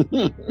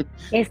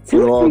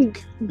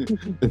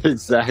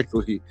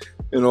 Exactly.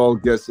 And all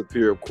guests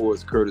appear, of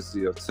course,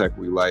 courtesy of Tech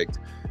We Liked,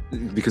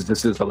 because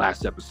this is the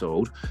last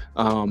episode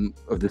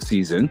of the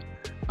season.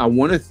 I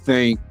want to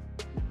thank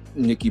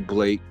Nikki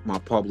Blake, my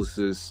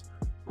publicist,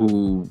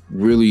 who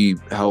really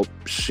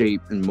helped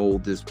shape and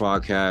mold this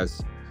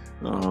podcast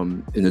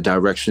in the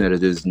direction that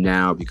it is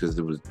now, because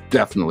it was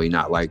definitely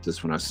not like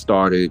this when I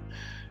started.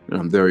 And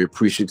I'm very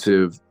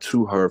appreciative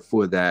to her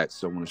for that.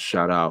 So I want to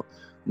shout out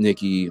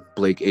Nikki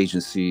Blake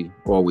Agency,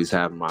 always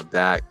having my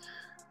back.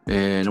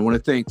 And I want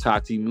to thank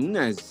Tati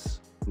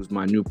Munez, who's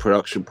my new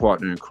production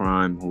partner in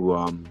crime, who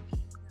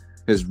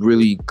has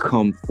really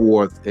come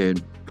forth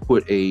and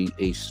put a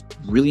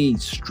really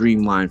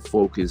streamlined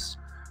focus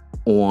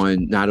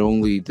on not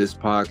only this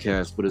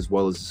podcast, but as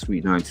well as the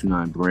Sweet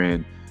 929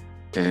 brand.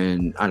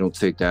 And I don't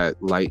take that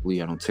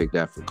lightly. I don't take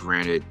that for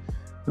granted.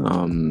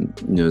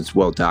 It's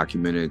well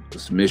documented.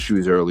 There's some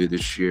issues earlier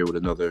this year with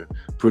another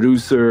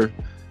producer.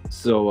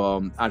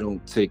 So I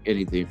don't take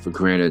anything for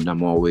granted. And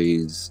I'm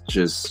always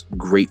just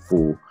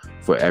grateful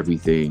for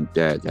everything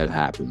that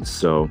happens.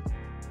 So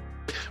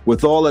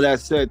with all of that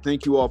said,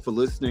 thank you all for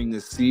listening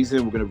this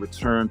season. We're going to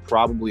return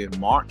probably in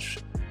March.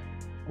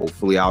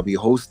 Hopefully I'll be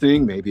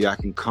hosting. Maybe I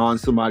can con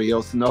somebody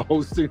else into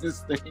hosting this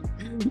thing.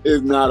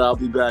 If not, I'll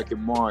be back in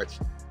March.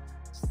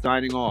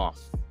 Signing off.